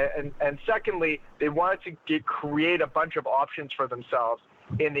 And secondly, they wanted to create a bunch of options for themselves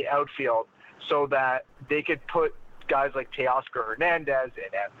in the outfield so that they could put guys like Teoscar Hernandez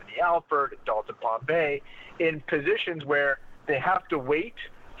and Anthony Alford and Dalton Bombay in positions where they have to wait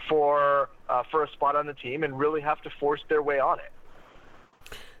for a spot on the team and really have to force their way on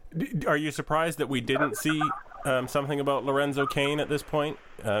it. Are you surprised that we didn't see something about Lorenzo Cain at this point?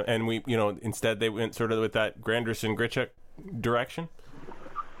 And we, you know, instead they went sort of with that Granderson Grichuk direction?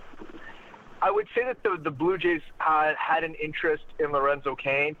 I would say that the Blue Jays had an interest in Lorenzo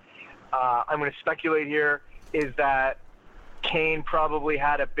Cain. I'm going to speculate here is that Cain probably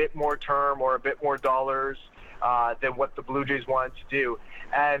had a bit more term or a bit more dollars than what the Blue Jays wanted to do.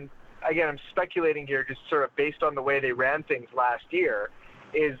 And again, I'm speculating here just sort of based on the way they ran things last year,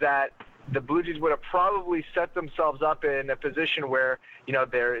 is that the Blue Jays would have probably set themselves up in a position where, you know,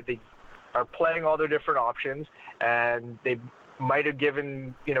 they are playing all their different options, and they might have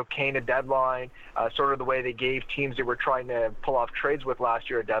given, you know, Cain a deadline, sort of the way they gave teams that were trying to pull off trades with last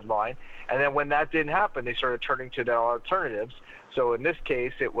year a deadline. And then when that didn't happen, they started turning to their alternatives. So in this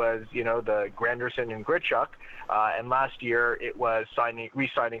case, it was, you know, the Granderson and Grichuk, and last year it was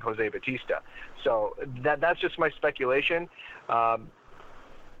re-signing Jose Bautista. So that's just my speculation.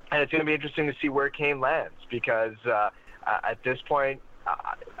 And it's going to be interesting to see where Cain lands because at this point,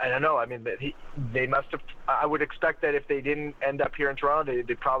 I don't know. I mean, they must have. I would expect that if they didn't end up here in Toronto,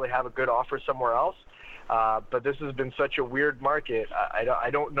 they'd probably have a good offer somewhere else. But this has been such a weird market. I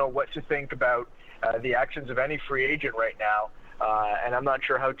don't know what to think about the actions of any free agent right now, and I'm not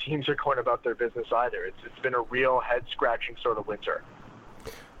sure how teams are going about their business either. It's been a real head-scratching sort of winter.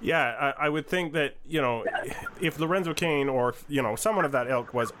 Yeah, I would think that, you know, if Lorenzo Cain or, you know, someone of that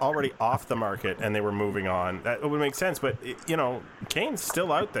ilk was already off the market and they were moving on, that would make sense. But, you know, Cain's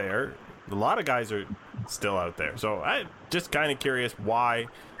still out there. A lot of guys are still out there. So I'm just kind of curious why.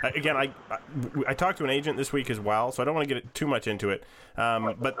 Again, I talked to an agent this week as well, so I don't want to get too much into it.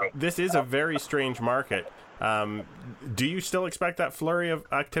 But this is a very strange market. Do you still expect that flurry of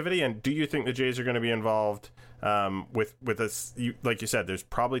activity? And do you think the Jays are going to be involved with this? Like you said, there's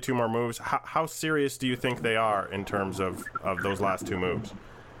probably 2 more moves. How serious do you think they are in terms of those last 2 moves?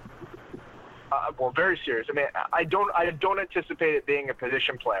 Well, very serious. I mean, I don't anticipate it being a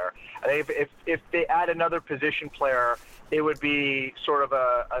position player. I think if they add another position player, it would be sort of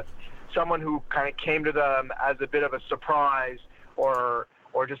a someone who kind of came to them as a bit of a surprise, or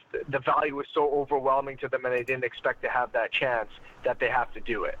just the value was so overwhelming to them and they didn't expect to have that chance that they have to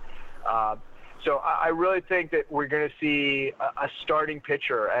do it. So I really think that we're going to see a starting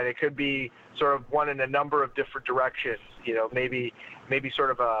pitcher, and it could be sort of one in a number of different directions. You know, maybe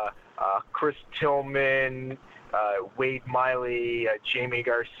sort of a Chris Tillman, Wade Miley, Jamie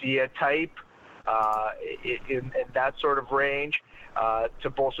Garcia type in that sort of range to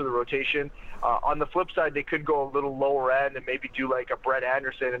bolster the rotation. On the flip side, they could go a little lower end and maybe do like a Brett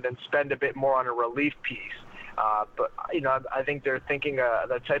Anderson and then spend a bit more on a relief piece. But, you know, I think they're thinking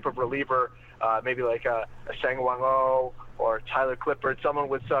the type of reliever, maybe like a Sang Wang O or Tyler Clippard, someone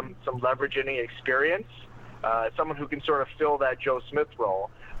with some leverage inning experience, someone who can sort of fill that Joe Smith role.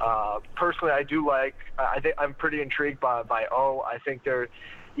 Personally, I think I'm pretty intrigued by O. I think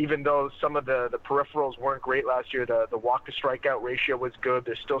even though some of the peripherals weren't great last year, the walk to strikeout ratio was good.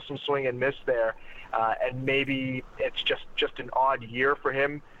 There's still some swing and miss there, and maybe it's just an odd year for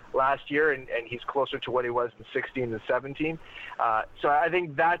him last year, and he's closer to what he was in 16 and 17. So I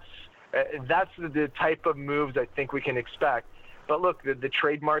think that's the type of moves I think we can expect. But look, the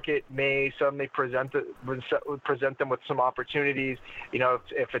trade market may suddenly present them with some opportunities. You know,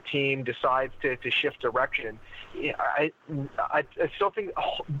 if a team decides to shift direction, I still think,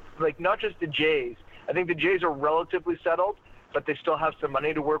 like, not just the Jays. I think the Jays are relatively settled, but they still have some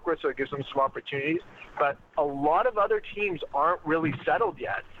money to work with, so it gives them some opportunities. But a lot of other teams aren't really settled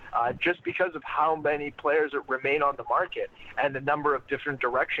yet, just because of how many players that remain on the market and the number of different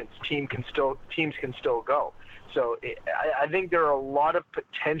directions teams can still go. So I think there are a lot of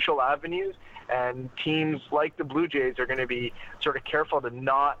potential avenues, and teams like the Blue Jays are going to be sort of careful to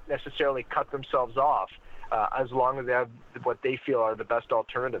not necessarily cut themselves off as long as they have what they feel are the best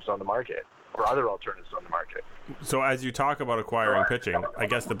alternatives on the market or other alternatives on the market. So as you talk about acquiring pitching, I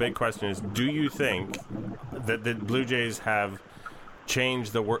guess the big question is, do you think that the Blue Jays have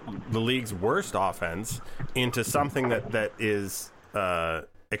changed the league's worst offense into something that is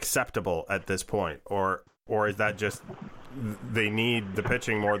acceptable at this point? Or is that just they need the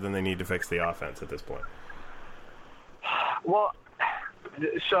pitching more than they need to fix the offense at this point? Well,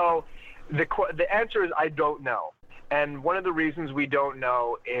 so the answer is I don't know. And one of the reasons we don't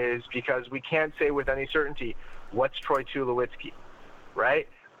know is because we can't say with any certainty what's Troy Tulowitzki, right?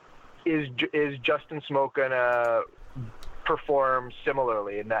 Is Justin Smoke going to perform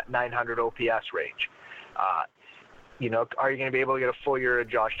similarly in that 900 OPS range? Are you going to be able to get a full year of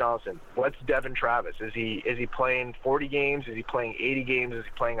Josh Donaldson? What's Devin Travis? Is he playing 40 games? Is he playing 80 games? Is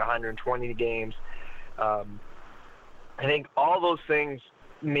he playing 120 games? I think all those things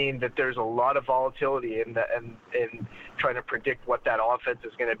mean that there's a lot of volatility in trying to predict what that offense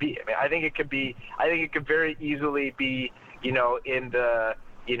is going to be. I mean, I think it could very easily be, in the,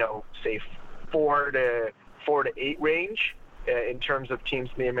 say 4 to 8 range in terms of teams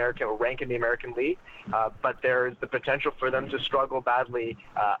in the American or rank in the American League. But there's the potential for them to struggle badly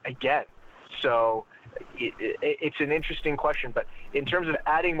again. So it's an interesting question, but in terms of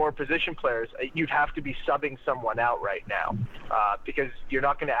adding more position players, you'd have to be subbing someone out right now because you're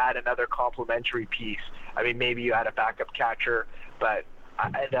not going to add another complementary piece. I mean, maybe you add a backup catcher, but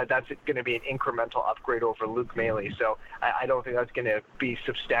that's going to be an incremental upgrade over Luke Maley. So I don't think that's going to be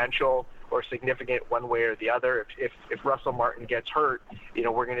substantial or significant one way or the other. If Russell Martin gets hurt,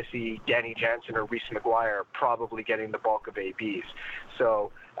 we're going to see Danny Jansen or Reese McGuire probably getting the bulk of ABs.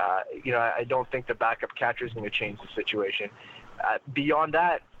 So, I don't think the backup catcher is going to change the situation. Beyond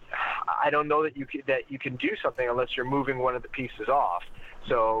that, I don't know that you can do something unless you're moving one of the pieces off.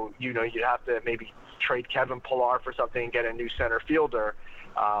 So, you'd have to maybe trade Kevin Pillar for something and get a new center fielder.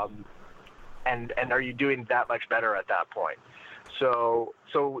 And are you doing that much better at that point? So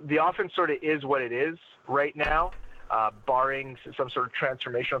the offense sort of is what it is right now, barring some sort of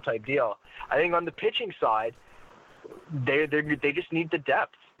transformational type deal. I think on the pitching side, they just need the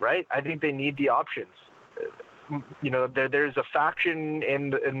depth, right? I think they need the options. There's a faction in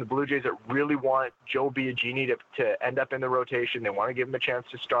the Blue Jays that really want Joe Biagini to end up in the rotation. They want to give him a chance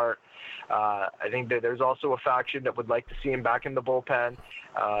to start. I think that there's also a faction that would like to see him back in the bullpen.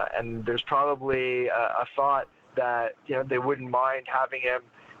 And there's probably a thought that, they wouldn't mind having him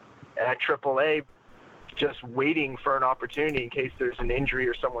at AAA just waiting for an opportunity in case there's an injury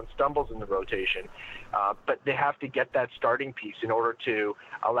or someone stumbles in the rotation. But they have to get that starting piece in order to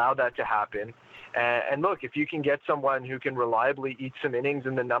allow that to happen. And look, if you can get someone who can reliably eat some innings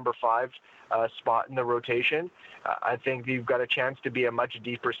in the number 5 spot in the rotation, I think you've got a chance to be a much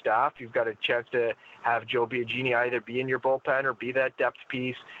deeper staff. You've got a chance to have Joe Biagini either be in your bullpen or be that depth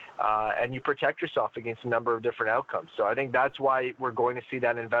piece, and you protect yourself against a number of different outcomes. So I think that's why we're going to see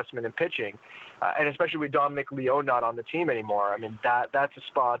that investment in pitching, and especially with Dominic Leone not on the team anymore. I mean, that's a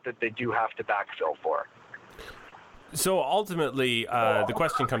spot that they do have to backfill for. So ultimately, the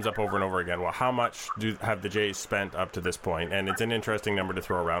question comes up over and over again. Well, how much have the Jays spent up to this point? And it's an interesting number to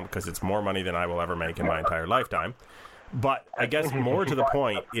throw around because it's more money than I will ever make in my entire lifetime. But I guess more to the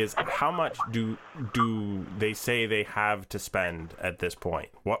point is, how much do they say they have to spend at this point?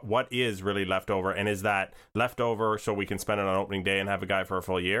 What is really left over? And is that left over so we can spend it on opening day and have a guy for a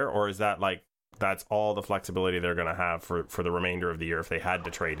full year? Or is that that's all the flexibility they're going to have for the remainder of the year if they had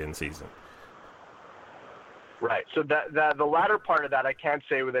to trade in season? Right. So that the latter part of that I can't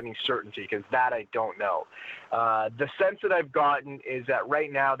say with any certainty because that I don't know. The sense that I've gotten is that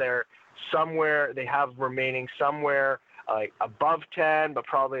right now they have remaining somewhere like above 10, but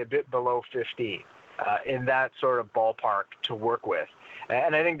probably a bit below 15 in that sort of ballpark to work with.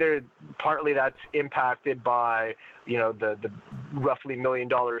 And I think partly that's impacted by, the roughly $1 million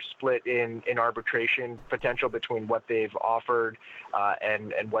split in arbitration potential between what they've offered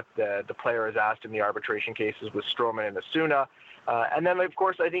and what the player has asked in the arbitration cases with Stroman and Asuna. And then, of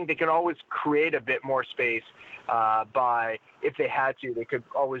course, I think they can always create a bit more space by, if they had to, they could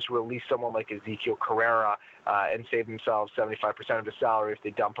always release someone like Ezekiel Carrera and save themselves 75% of the salary if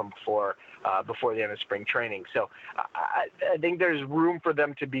they dump him before the end of spring training. So I think there's room for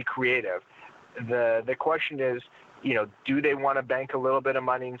them to be creative. The question is, do they want to bank a little bit of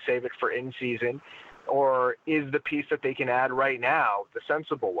money and save it for in season, or is the piece that they can add right now the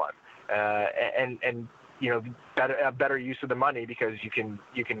sensible one? And better use of the money, because you can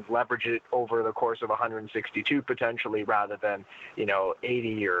leverage it over the course of 162 potentially, rather than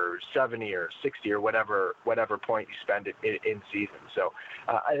 80 or 70 or 60 or whatever point you spend it in season. So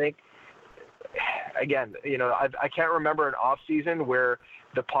I think, again, I can't remember an off season where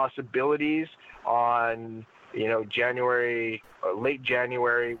the possibilities on January, late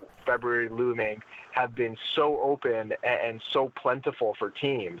January, February looming have been so open and so plentiful for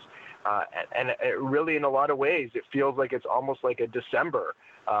teams. And it really, in a lot of ways, it feels like it's almost like a December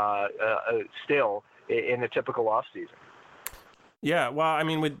still in a typical off season. Yeah, well, I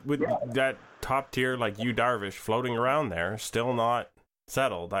mean, with that top tier like Yu Darvish floating around there, still not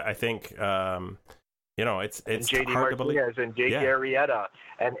settled. I think it's and JD hard to Martinez believe. And Jake Arrieta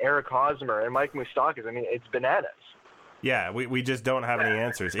and Eric Hosmer and Mike Moustakas. I mean, it's bananas. Yeah, we just don't have any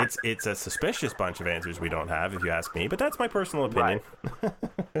answers. It's a suspicious bunch of answers we don't have, if you ask me, but that's my personal opinion.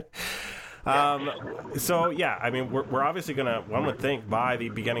 Right. So, yeah, I mean, we're obviously one would think by the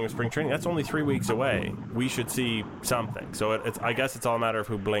beginning of spring training, that's only 3 weeks away, we should see something. So I guess it's all a matter of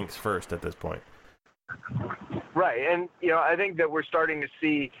who blinks first at this point. Right, and I think that we're starting to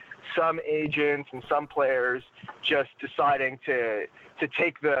see some agents and some players just deciding to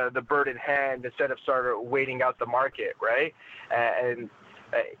take the bird in hand instead of waiting out the market, right? And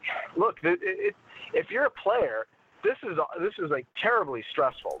look, if you're a player, this is like terribly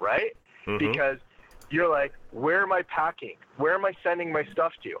stressful, right? Mm-hmm. Because you're like, where am I packing? Where am I sending my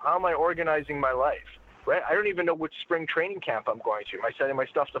stuff to? How am I organizing my life? Right? I don't even know which spring training camp I'm going to. Am I sending my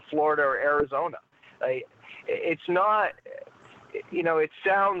stuff to Florida or Arizona? It's not. It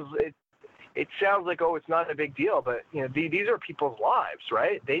sounds like, oh, it's not a big deal, but these are people's lives,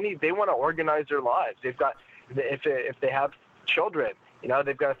 right? They want to organize their lives. They've got, if they have children,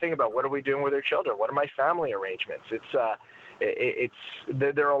 they've got to think about, what are we doing with their children? What are my family arrangements?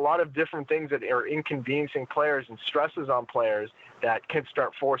 There are a lot of different things that are inconveniencing players and stresses on players that can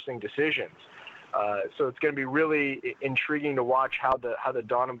start forcing decisions. So it's going to be really intriguing to watch how the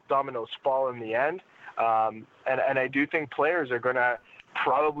dominoes fall in the end. And I do think players are going to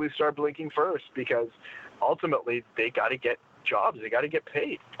probably start blinking first, because ultimately they got to get jobs. They got to get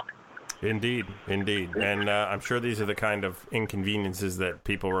paid. Indeed. And I'm sure these are the kind of inconveniences that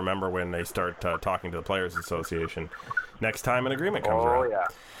people remember when they start talking to the Players Association next time an agreement comes around. Oh, yeah.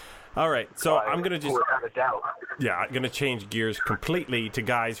 All right, so I'm going to I'm going to change gears completely to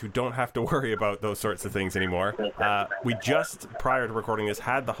guys who don't have to worry about those sorts of things anymore. We just, prior to recording this,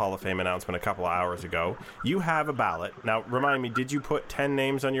 had the Hall of Fame announcement a couple of hours ago. You have a ballot. Now, remind me, did you put 10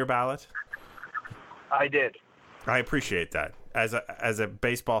 names on your ballot? I did. I appreciate that. As a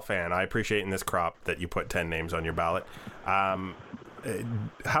baseball fan, I appreciate in this crop that you put 10 names on your ballot.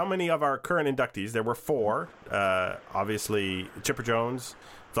 How many of our current inductees? There were 4. Obviously, Chipper Jones,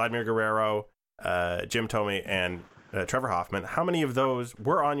 Vladimir Guerrero, Jim Thome, and Trevor Hoffman. How many of those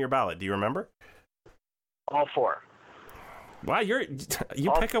were on your ballot? Do you remember? All 4. Wow, you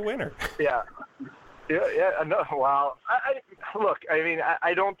pick a winner. Yeah. No, well, look, I mean,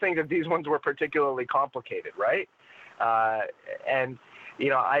 I don't think that these ones were particularly complicated, right? And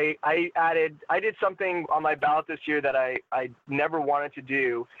I did something on my ballot this year that I never wanted to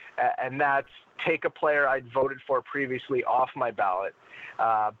do, and that's take a player I'd voted for previously off my ballot.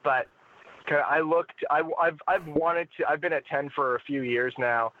 But I've been at 10 for a few years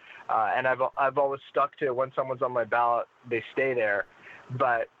now, and I've always stuck to, when someone's on my ballot, they stay there.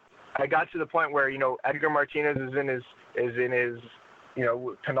 But I got to the point where, Edgar Martinez is in his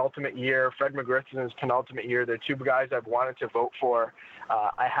penultimate year. Fred McGriff is in his penultimate year. They're 2 guys I've wanted to vote for.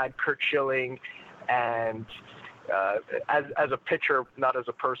 I had Kurt Schilling and as a pitcher, not as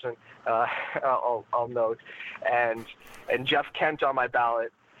a person, I'll note, and Jeff Kent on my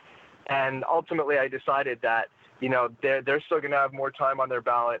ballot. And ultimately I decided that, they're still going to have more time on their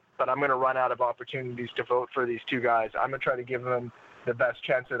ballot, but I'm going to run out of opportunities to vote for these 2 guys. I'm going to try to give them the best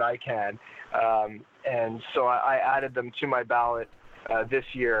chance that I can. And so I added them to my ballot this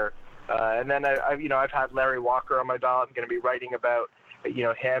year. And then I've had Larry Walker on my ballot. I'm going to be writing about,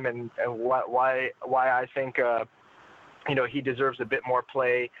 him and why I think, he deserves a bit more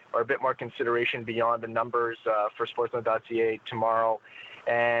play or a bit more consideration beyond the numbers for Sportsnet.ca tomorrow.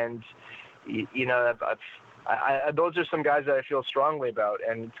 And, those are some guys that I feel strongly about.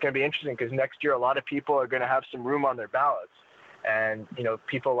 And it's going to be interesting because next year a lot of people are going to have some room on their ballots. And,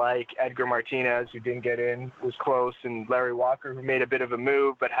 people like Edgar Martinez, who didn't get in, was close, and Larry Walker, who made a bit of a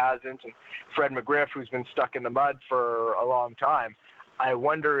move but hasn't, and Fred McGriff, who's been stuck in the mud for a long time. I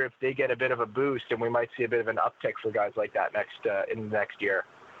wonder if they get a bit of a boost, and we might see a bit of an uptick for guys like that in the next year.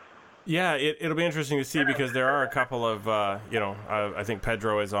 Yeah, it'll be interesting to see because there are a couple of, I think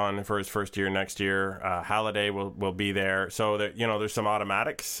Pedro is on for his first year next year. Halliday will be there. So, that, there's some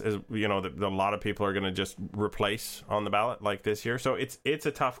automatics, that a lot of people are going to just replace on the ballot like this year. So it's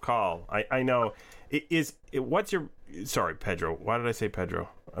a tough call. I know. Sorry, Pedro. Why did I say Pedro?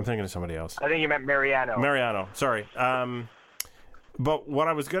 I'm thinking of somebody else. I think you meant Mariano. Mariano, sorry. But what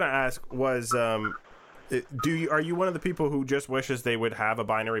I was going to ask was... are you one of the people who just wishes they would have a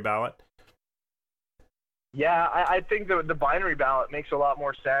binary ballot? Yeah, I think the binary ballot makes a lot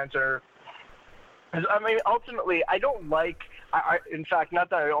more sense. Ultimately, I don't like. In fact, not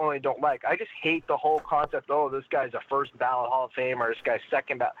that I only don't like. I just hate the whole concept. Oh, this guy's a first ballot Hall of Fame, or this guy's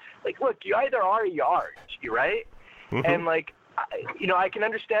second ballot. Like, look, you either are or you aren't. You right? Mm-hmm. And I can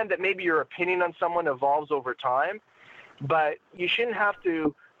understand that maybe your opinion on someone evolves over time, but you shouldn't have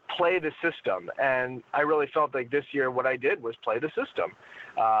to play the system. And I really felt like this year what I did was play the system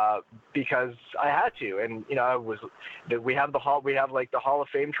because I had to. And we have the Hall of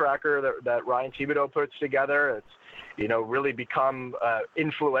Fame tracker that Ryan Thibodeau puts together. It's really become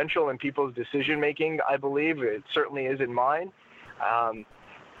influential in people's decision making. I believe it certainly is in mine,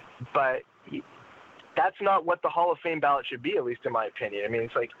 but that's not what the Hall of Fame ballot should be, at least in my opinion. I mean,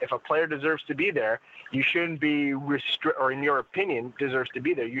 it's like if a player deserves to be there, you shouldn't be or in your opinion deserves to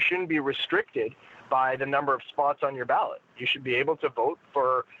be there, you shouldn't be restricted by the number of spots on your ballot. You should be able to vote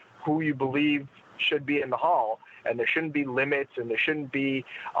for who you believe should be in the Hall, and there shouldn't be limits, and there shouldn't be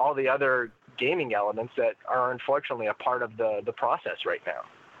all the other gaming elements that are unfortunately a part of the process right now.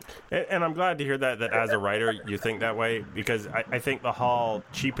 And I'm glad to hear that as a writer you think that way, because I think the Hall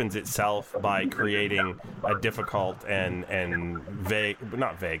cheapens itself by creating a difficult and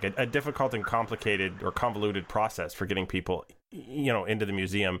a difficult and complicated or convoluted process for getting people, into the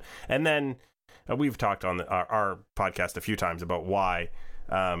museum. And then we've talked on our podcast a few times about why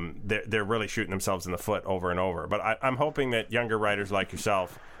they're really shooting themselves in the foot over and over. But I'm hoping that younger writers like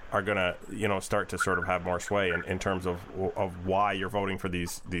yourself are going to, start to sort of have more sway in terms of why you're voting for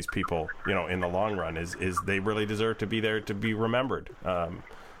these people, in the long run is they really deserve to be there to be remembered, as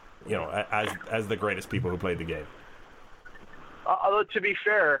the greatest people who played the game. Although to be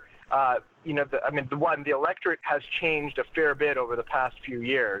fair, the electorate has changed a fair bit over the past few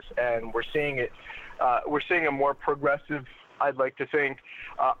years, and we're seeing it. We're seeing a more progressive, I'd like to think,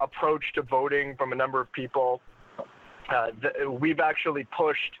 approach to voting from a number of people. We've actually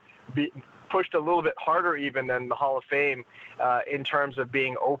pushed a little bit harder even than the Hall of Fame in terms of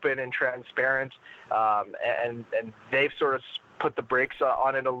being open and transparent, and they've sort of put the brakes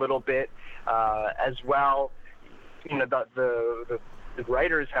on it a little bit as well. The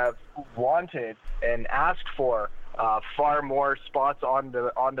writers have wanted and asked for far more spots on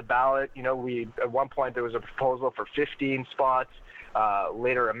the ballot. At one point there was a proposal for 15 spots.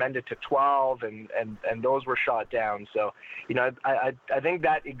 Later amended to 12, and those were shot down. So, I think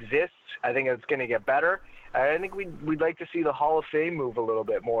that exists. I think it's going to get better. I think we'd like to see the Hall of Fame move a little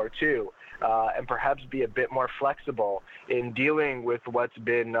bit more too, and perhaps be a bit more flexible in dealing with what's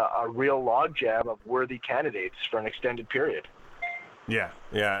been a real logjam of worthy candidates for an extended period. Yeah.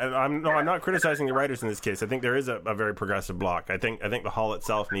 And I'm not criticizing the writers in this case. I think there is a very progressive block. I think the Hall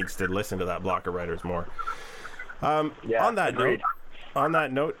itself needs to listen to that block of writers more. On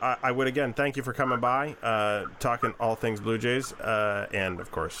that note, I would again thank you for coming by, talking all things Blue Jays, and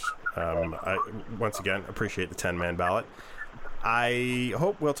of course, I once again appreciate the 10-man ballot. I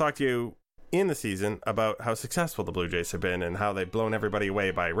hope we'll talk to you in the season about how successful the Blue Jays have been and how they've blown everybody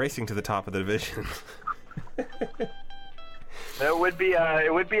away by racing to the top of the division. It would be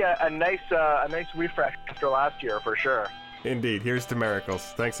a nice refresh after last year for sure. Indeed. Here's to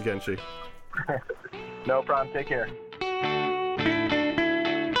miracles. Thanks again, Shi. No problem. Take care.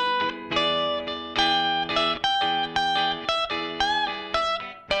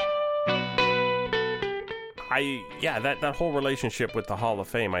 That whole relationship with the Hall of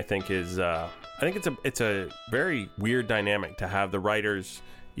Fame, I think it's a very weird dynamic to have the writers,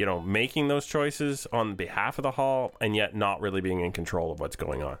 making those choices on behalf of the Hall and yet not really being in control of what's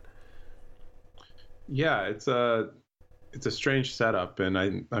going on. Yeah, it's a strange setup,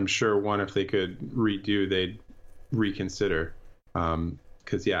 and I'm sure if they could redo, they'd reconsider.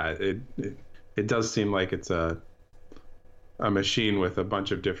 Because it does seem like it's a machine with a bunch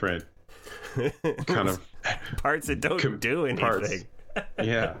of different kind of parts that don't do anything.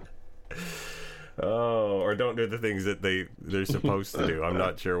 Yeah. Oh, or don't do the things that they're supposed to do. I'm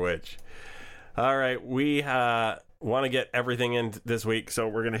not sure which. All right, we want to get everything in this week, so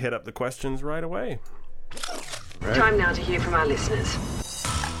we're going to hit up the questions right away. Right. Time now to hear from our listeners.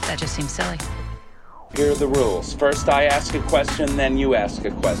 That just seems silly. Here are the rules. First I ask a question, then you ask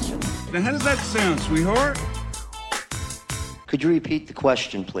a question. Now, how does that sound, sweetheart? Could you repeat the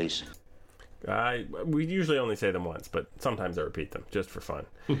question, please? We usually only say them once, but sometimes I repeat them just for fun.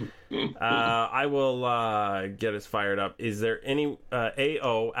 I will get us fired up. Is there any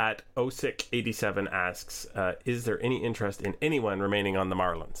AO at OSIC87 asks, is there any interest in anyone remaining on the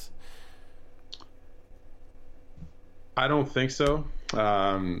Marlins? I don't think so.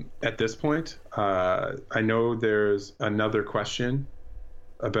 At this point, I know there's another question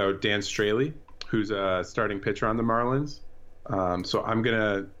about Dan Straley, who's a starting pitcher on the Marlins. So I'm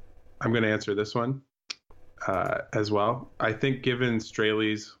gonna answer this one as well. I think given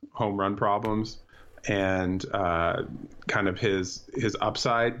Straley's home run problems and kind of his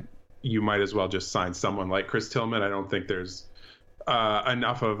upside, you might as well just sign someone like Chris Tillman. I don't think there's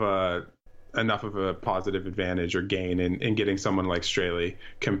enough of a positive advantage or gain in getting someone like Straley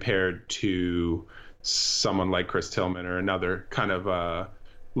compared to someone like Chris Tillman or another kind of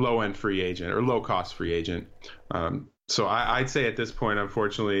low-end free agent or low-cost free agent. So I'd say at this point,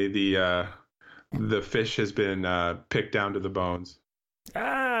 unfortunately, the fish has been picked down to the bones.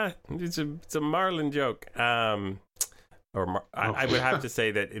 It's a Marlin joke. I would have to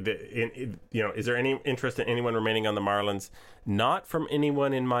say that is there any interest in anyone remaining on the Marlins? Not from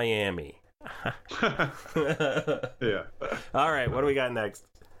anyone in Miami. Yeah. All right, what do we got next?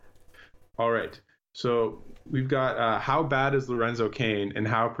 All right. So we've got how bad is Lorenzo Cain and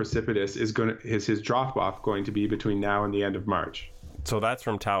how precipitous is his drop off going to be between now and the end of March? So that's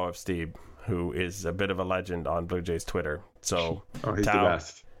from Tao of Steve, who is a bit of a legend on Blue Jays Twitter. So he's Tao, the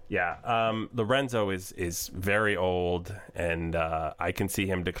best. Yeah, Lorenzo is very old, and I can see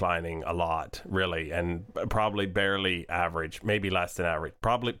him declining a lot, really, and probably barely average, maybe less than average,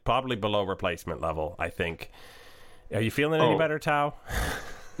 probably below replacement level, I think. Are you feeling any better, Tao?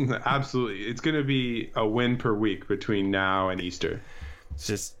 Absolutely. It's going to be a win per week between now and Easter.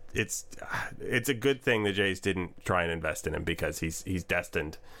 It's a good thing the Jays didn't try and invest in him because he's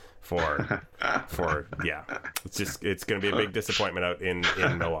destined for it's going to be a big disappointment out in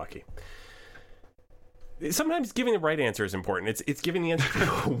Milwaukee. Sometimes giving the right answer is important. It's giving the answer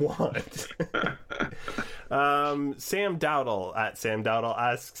you want. Sam Dowdle at Sam Dowdle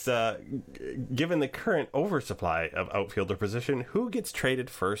asks, given the current oversupply of outfielder position, who gets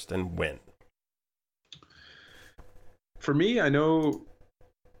traded first and when? For me, I know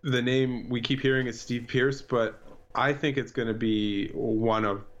the name we keep hearing is Steve Pearce, but I think it's going to be one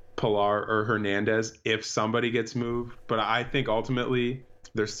of Pilar or Hernandez if somebody gets moved. But I think ultimately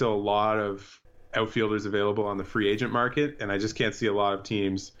there's still a lot of outfielders available on the free agent market, and I just can't see a lot of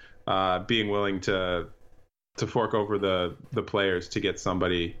teams being willing to fork over the players to get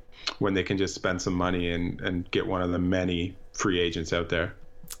somebody when they can just spend some money and get one of the many free agents out there.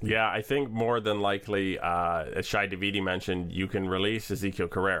 Yeah, I think more than likely, as Shai Davidi mentioned, you can release Ezekiel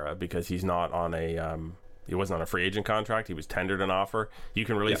Carrera because he's not on he wasn't on a free agent contract. He was tendered an offer. You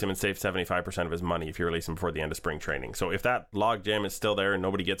can release him and save 75% of his money if you release him before the end of spring training. So if that log jam is still there and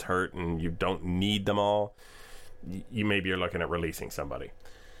nobody gets hurt and you don't need them all, you're looking at releasing somebody.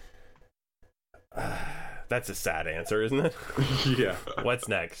 That's a sad answer, isn't it? Yeah. What's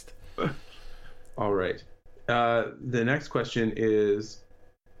next? All right. The next question is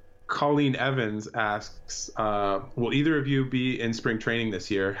Colleen Evans asks, will either of you be in spring training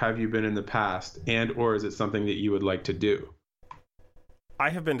this year? Have you been in the past? And or is it something that you would like to do?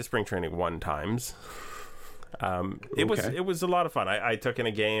 I have been to spring training one times. It was a lot of fun. I took in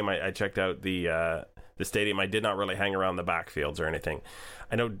a game. I checked out the stadium. I did not really hang around the backfields or anything.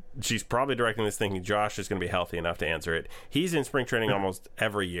 I know she's probably directing this thinking Josh is going to be healthy enough to answer it. He's in spring training almost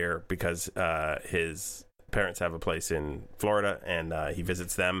every year because his parents have a place in Florida and he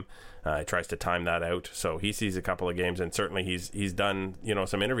visits them. He tries to time that out, so he sees a couple of games, and certainly he's done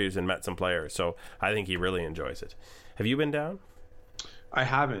some interviews and met some players, so I think he really enjoys it. Have you been down? I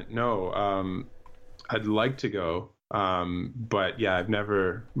haven't, no. I'd like to go, but yeah,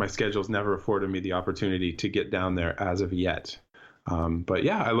 my schedule's never afforded me the opportunity to get down there as of yet. But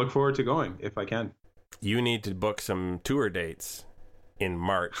yeah, I look forward to going if I can. You need to book some tour dates in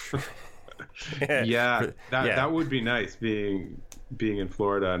March. That would be nice being in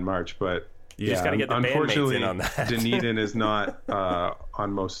Florida in March, but you just got to get the bandmates in on that. Dunedin is not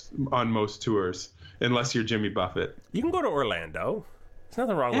on most tours unless you're Jimmy Buffett. You can go to Orlando. There's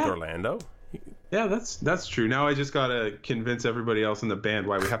nothing wrong with Orlando. Yeah, that's true. Now I just got to convince everybody else in the band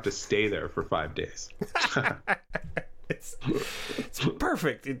why we have to stay there for 5 days. It's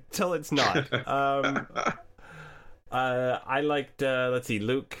perfect until it's not. I liked, let's see,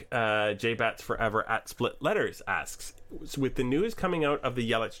 Luke, J-Bats Forever at Split Letters asks, with the news coming out of the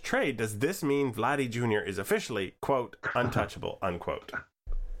Yelich trade, does this mean Vladdy Jr. is officially, quote, untouchable, unquote?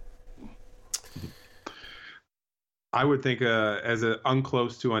 I would think as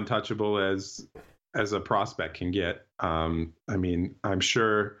unclose to untouchable as a prospect can get. I mean, I'm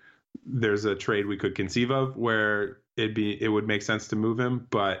sure there's a trade we could conceive of where it would make sense to move him,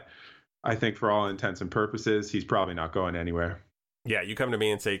 but I think for all intents and purposes, he's probably not going anywhere. Yeah, you come to me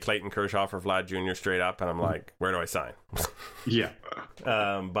and say Clayton Kershaw for Vlad Jr. straight up, and I'm like, where do I sign? Yeah.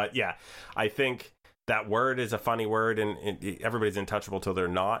 But yeah, I think that word is a funny word, and everybody's untouchable till they're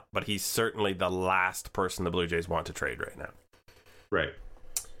not, but he's certainly the last person the Blue Jays want to trade right now. Right.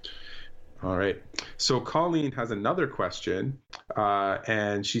 All right. So Colleen has another question,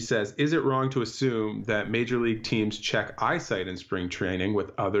 and she says, is it wrong to assume that major league teams check eyesight in spring training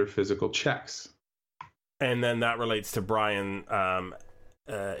with other physical checks? And then that relates to Brian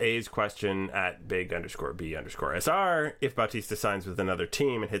A's question at big_B_SR. If Bautista signs with another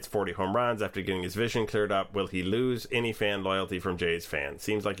team and hits 40 home runs after getting his vision cleared up, will he lose any fan loyalty from Jays fans?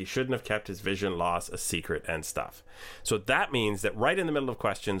 Seems like he shouldn't have kept his vision loss a secret and stuff. So that means that right in the middle of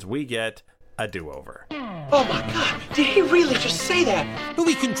questions, we get a do-over. Oh my God, did he really just say that? But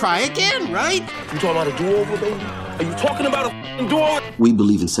we can try again, right? You talking about a do-over, baby? Are you talking about a do-over? We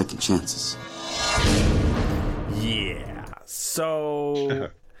believe in second chances. Yeah. So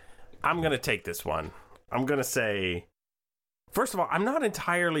I'm going to take this one. I'm going to say, first of all, I'm not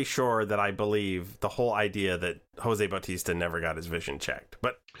entirely sure that I believe the whole idea that Jose Bautista never got his vision checked.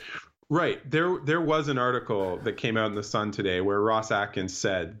 But right. There was an article that came out in the Sun today where Ross Atkins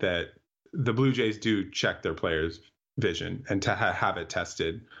said that the Blue Jays do check their players' vision and to have it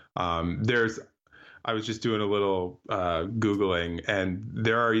tested. I was just doing a little Googling, and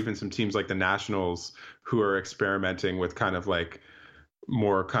there are even some teams like the Nationals who are experimenting with kind of like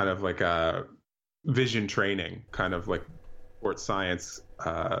a vision training, kind of like sports science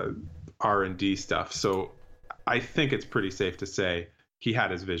R&D stuff. So I think it's pretty safe to say he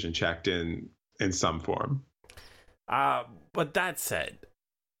had his vision checked in some form. But that said,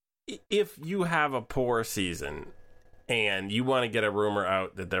 if you have a poor season and you want to get a rumor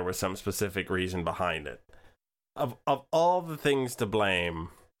out that there was some specific reason behind it, of all the things to blame,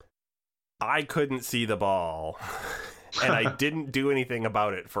 I couldn't see the ball. And I didn't do anything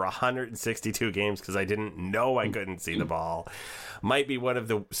about it for 162 games because I didn't know I couldn't see the ball. Might be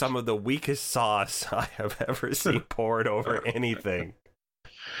some of the weakest sauce I have ever seen poured over anything.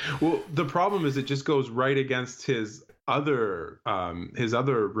 Well, the problem is it just goes right against his other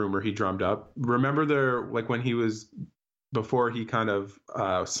rumor he drummed up. Remember before he kind of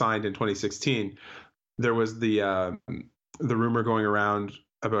signed in 2016, there was the rumor going around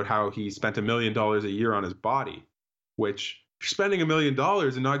about how he spent $1 million a year on his body, which if you're spending $1 million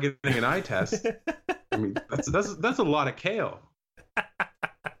and not getting an eye test, I mean, that's a lot of kale.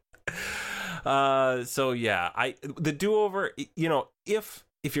 So yeah, the do-over,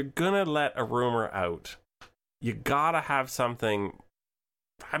 if you're gonna let a rumor out, you gotta have something.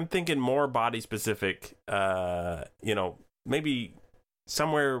 I'm thinking more body specific, maybe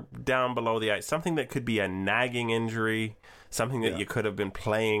somewhere down below the ice, something that could be a nagging injury, something that you could have been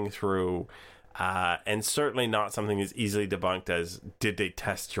playing through, and certainly not something as easily debunked as did they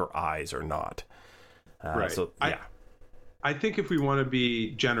test your eyes or not. Right. So yeah, I think if we want to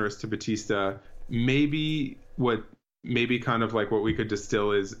be generous to Bautista, maybe kind of like what we could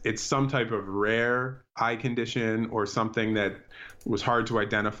distill is it's some type of rare eye condition or something that was hard to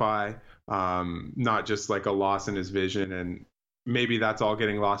identify, not just like a loss in his vision, and maybe that's all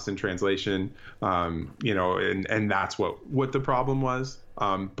getting lost in translation, and that's what the problem was.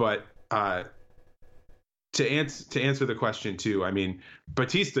 But to answer the question too, I mean,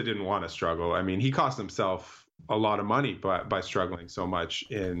 Bautista didn't want to struggle. I mean, he cost himself a lot of money by struggling so much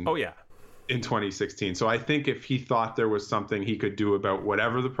in 2016. So I think if he thought there was something he could do about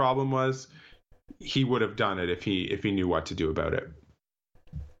whatever the problem was, he would have done it if he knew what to do about it.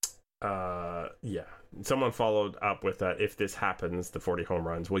 Yeah. Someone followed up with that. If this happens, the 40 home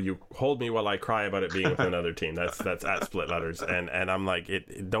runs, will you hold me while I cry about it being with another team? That's at Split Letters. And I'm like,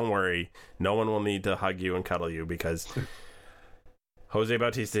 don't worry. No one will need to hug you and cuddle you because Jose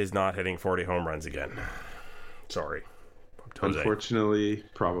Bautista is not hitting 40 home runs again. Sorry. Jose. Unfortunately,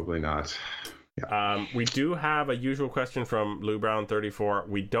 probably not. Yeah. We do have a usual question from Lou Brown 34.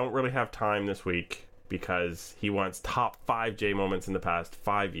 We don't really have time this week because he wants top 5 J moments in the past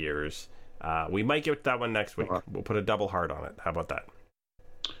 5 years. We might get that one next week. We'll put a double heart on it. How about that?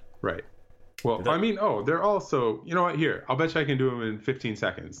 Right. Well, they're also, you know what? Here, I'll bet you I can do them in 15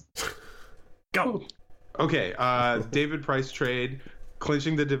 seconds. Go. Okay, David Price trade,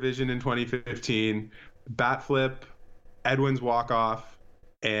 clinching the division in 2015, bat flip, Edwin's walk-off,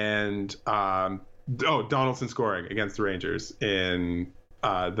 and Donaldson scoring against the Rangers in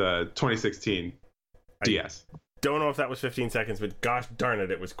the 2016 DS. Don't know if that was 15 seconds, but gosh darn it,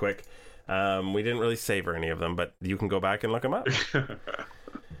 it was quick. We didn't really savor any of them, but you can go back and look them up.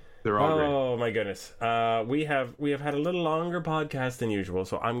 They're all great. Oh my goodness. We have had a little longer podcast than usual,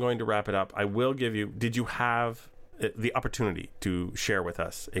 so I'm going to wrap it up. I will give you, did you have the opportunity to share with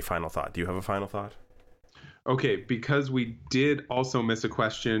us a final thought? Do you have a final thought? Okay, because we did also miss a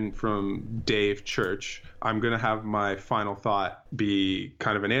question from Dave Church, I'm going to have my final thought be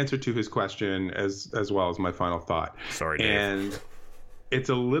kind of an answer to his question as well as my final thought. Sorry, Dave. And it's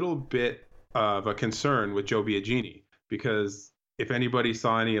a little bit of a concern with Joe Biagini, because if anybody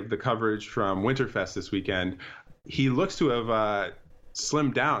saw any of the coverage from Winterfest this weekend, he looks to have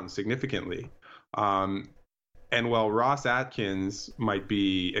slimmed down significantly. And while Ross Atkins might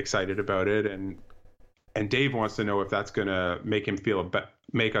be excited about it, and Dave wants to know if that's going to make us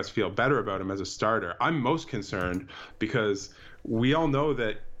feel better about him as a starter, I'm most concerned because we all know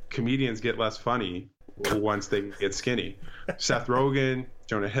that comedians get less funny once they get skinny. Seth Rogen,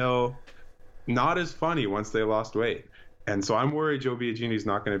 Jonah Hill, not as funny once they lost weight. And so I'm worried Joe Biagini's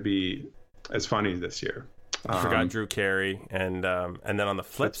not going to be as funny this year. I forgot Drew Carey. And then on the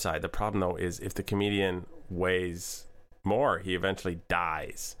flip side, the problem, though, is if the comedian weighs more, he eventually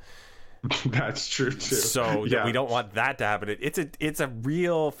dies. That's true, too. So yeah, we don't want that to happen. It's a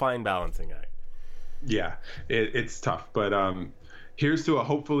real fine balancing act. Yeah, it's tough. But here's to a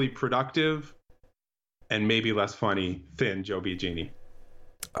hopefully productive and maybe less funny, thin Joe Biagini.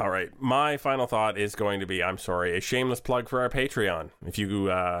 All right. My final thought is going to be, a shameless plug for our Patreon. If you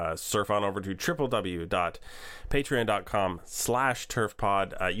surf on over to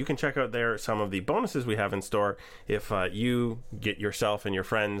www.patreon.com/turfpod, you can check out there some of the bonuses we have in store. If you get yourself and your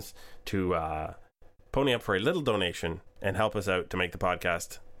friends to pony up for a little donation and help us out to make the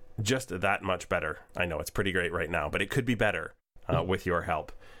podcast just that much better. I know it's pretty great right now, but it could be better with your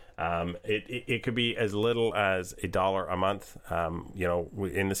help. It could be as little as $1 a month.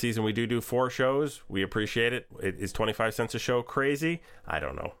 In the season we do 4 shows. We appreciate it. Is 25 cents a show crazy? I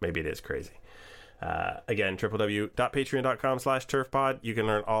don't know. Maybe it is crazy. Again, www.patreon.com/turfpod. You can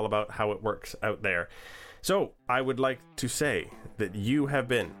learn all about how it works out there. So I would like to say that you have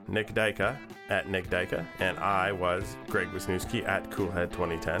been Nick Dyka at Nick Dyka, and I was Greg Wisniewski at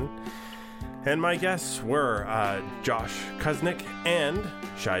Coolhead2010. And my guests were Josh Kuznick and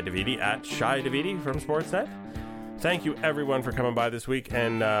Shai Davidi at Shai Davidi from Sportsnet. Thank you, everyone, for coming by this week.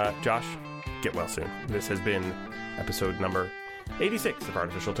 And Josh, get well soon. This has been episode number 86 of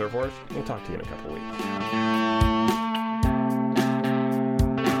Artificial Turf Wars. We'll talk to you in a couple of weeks.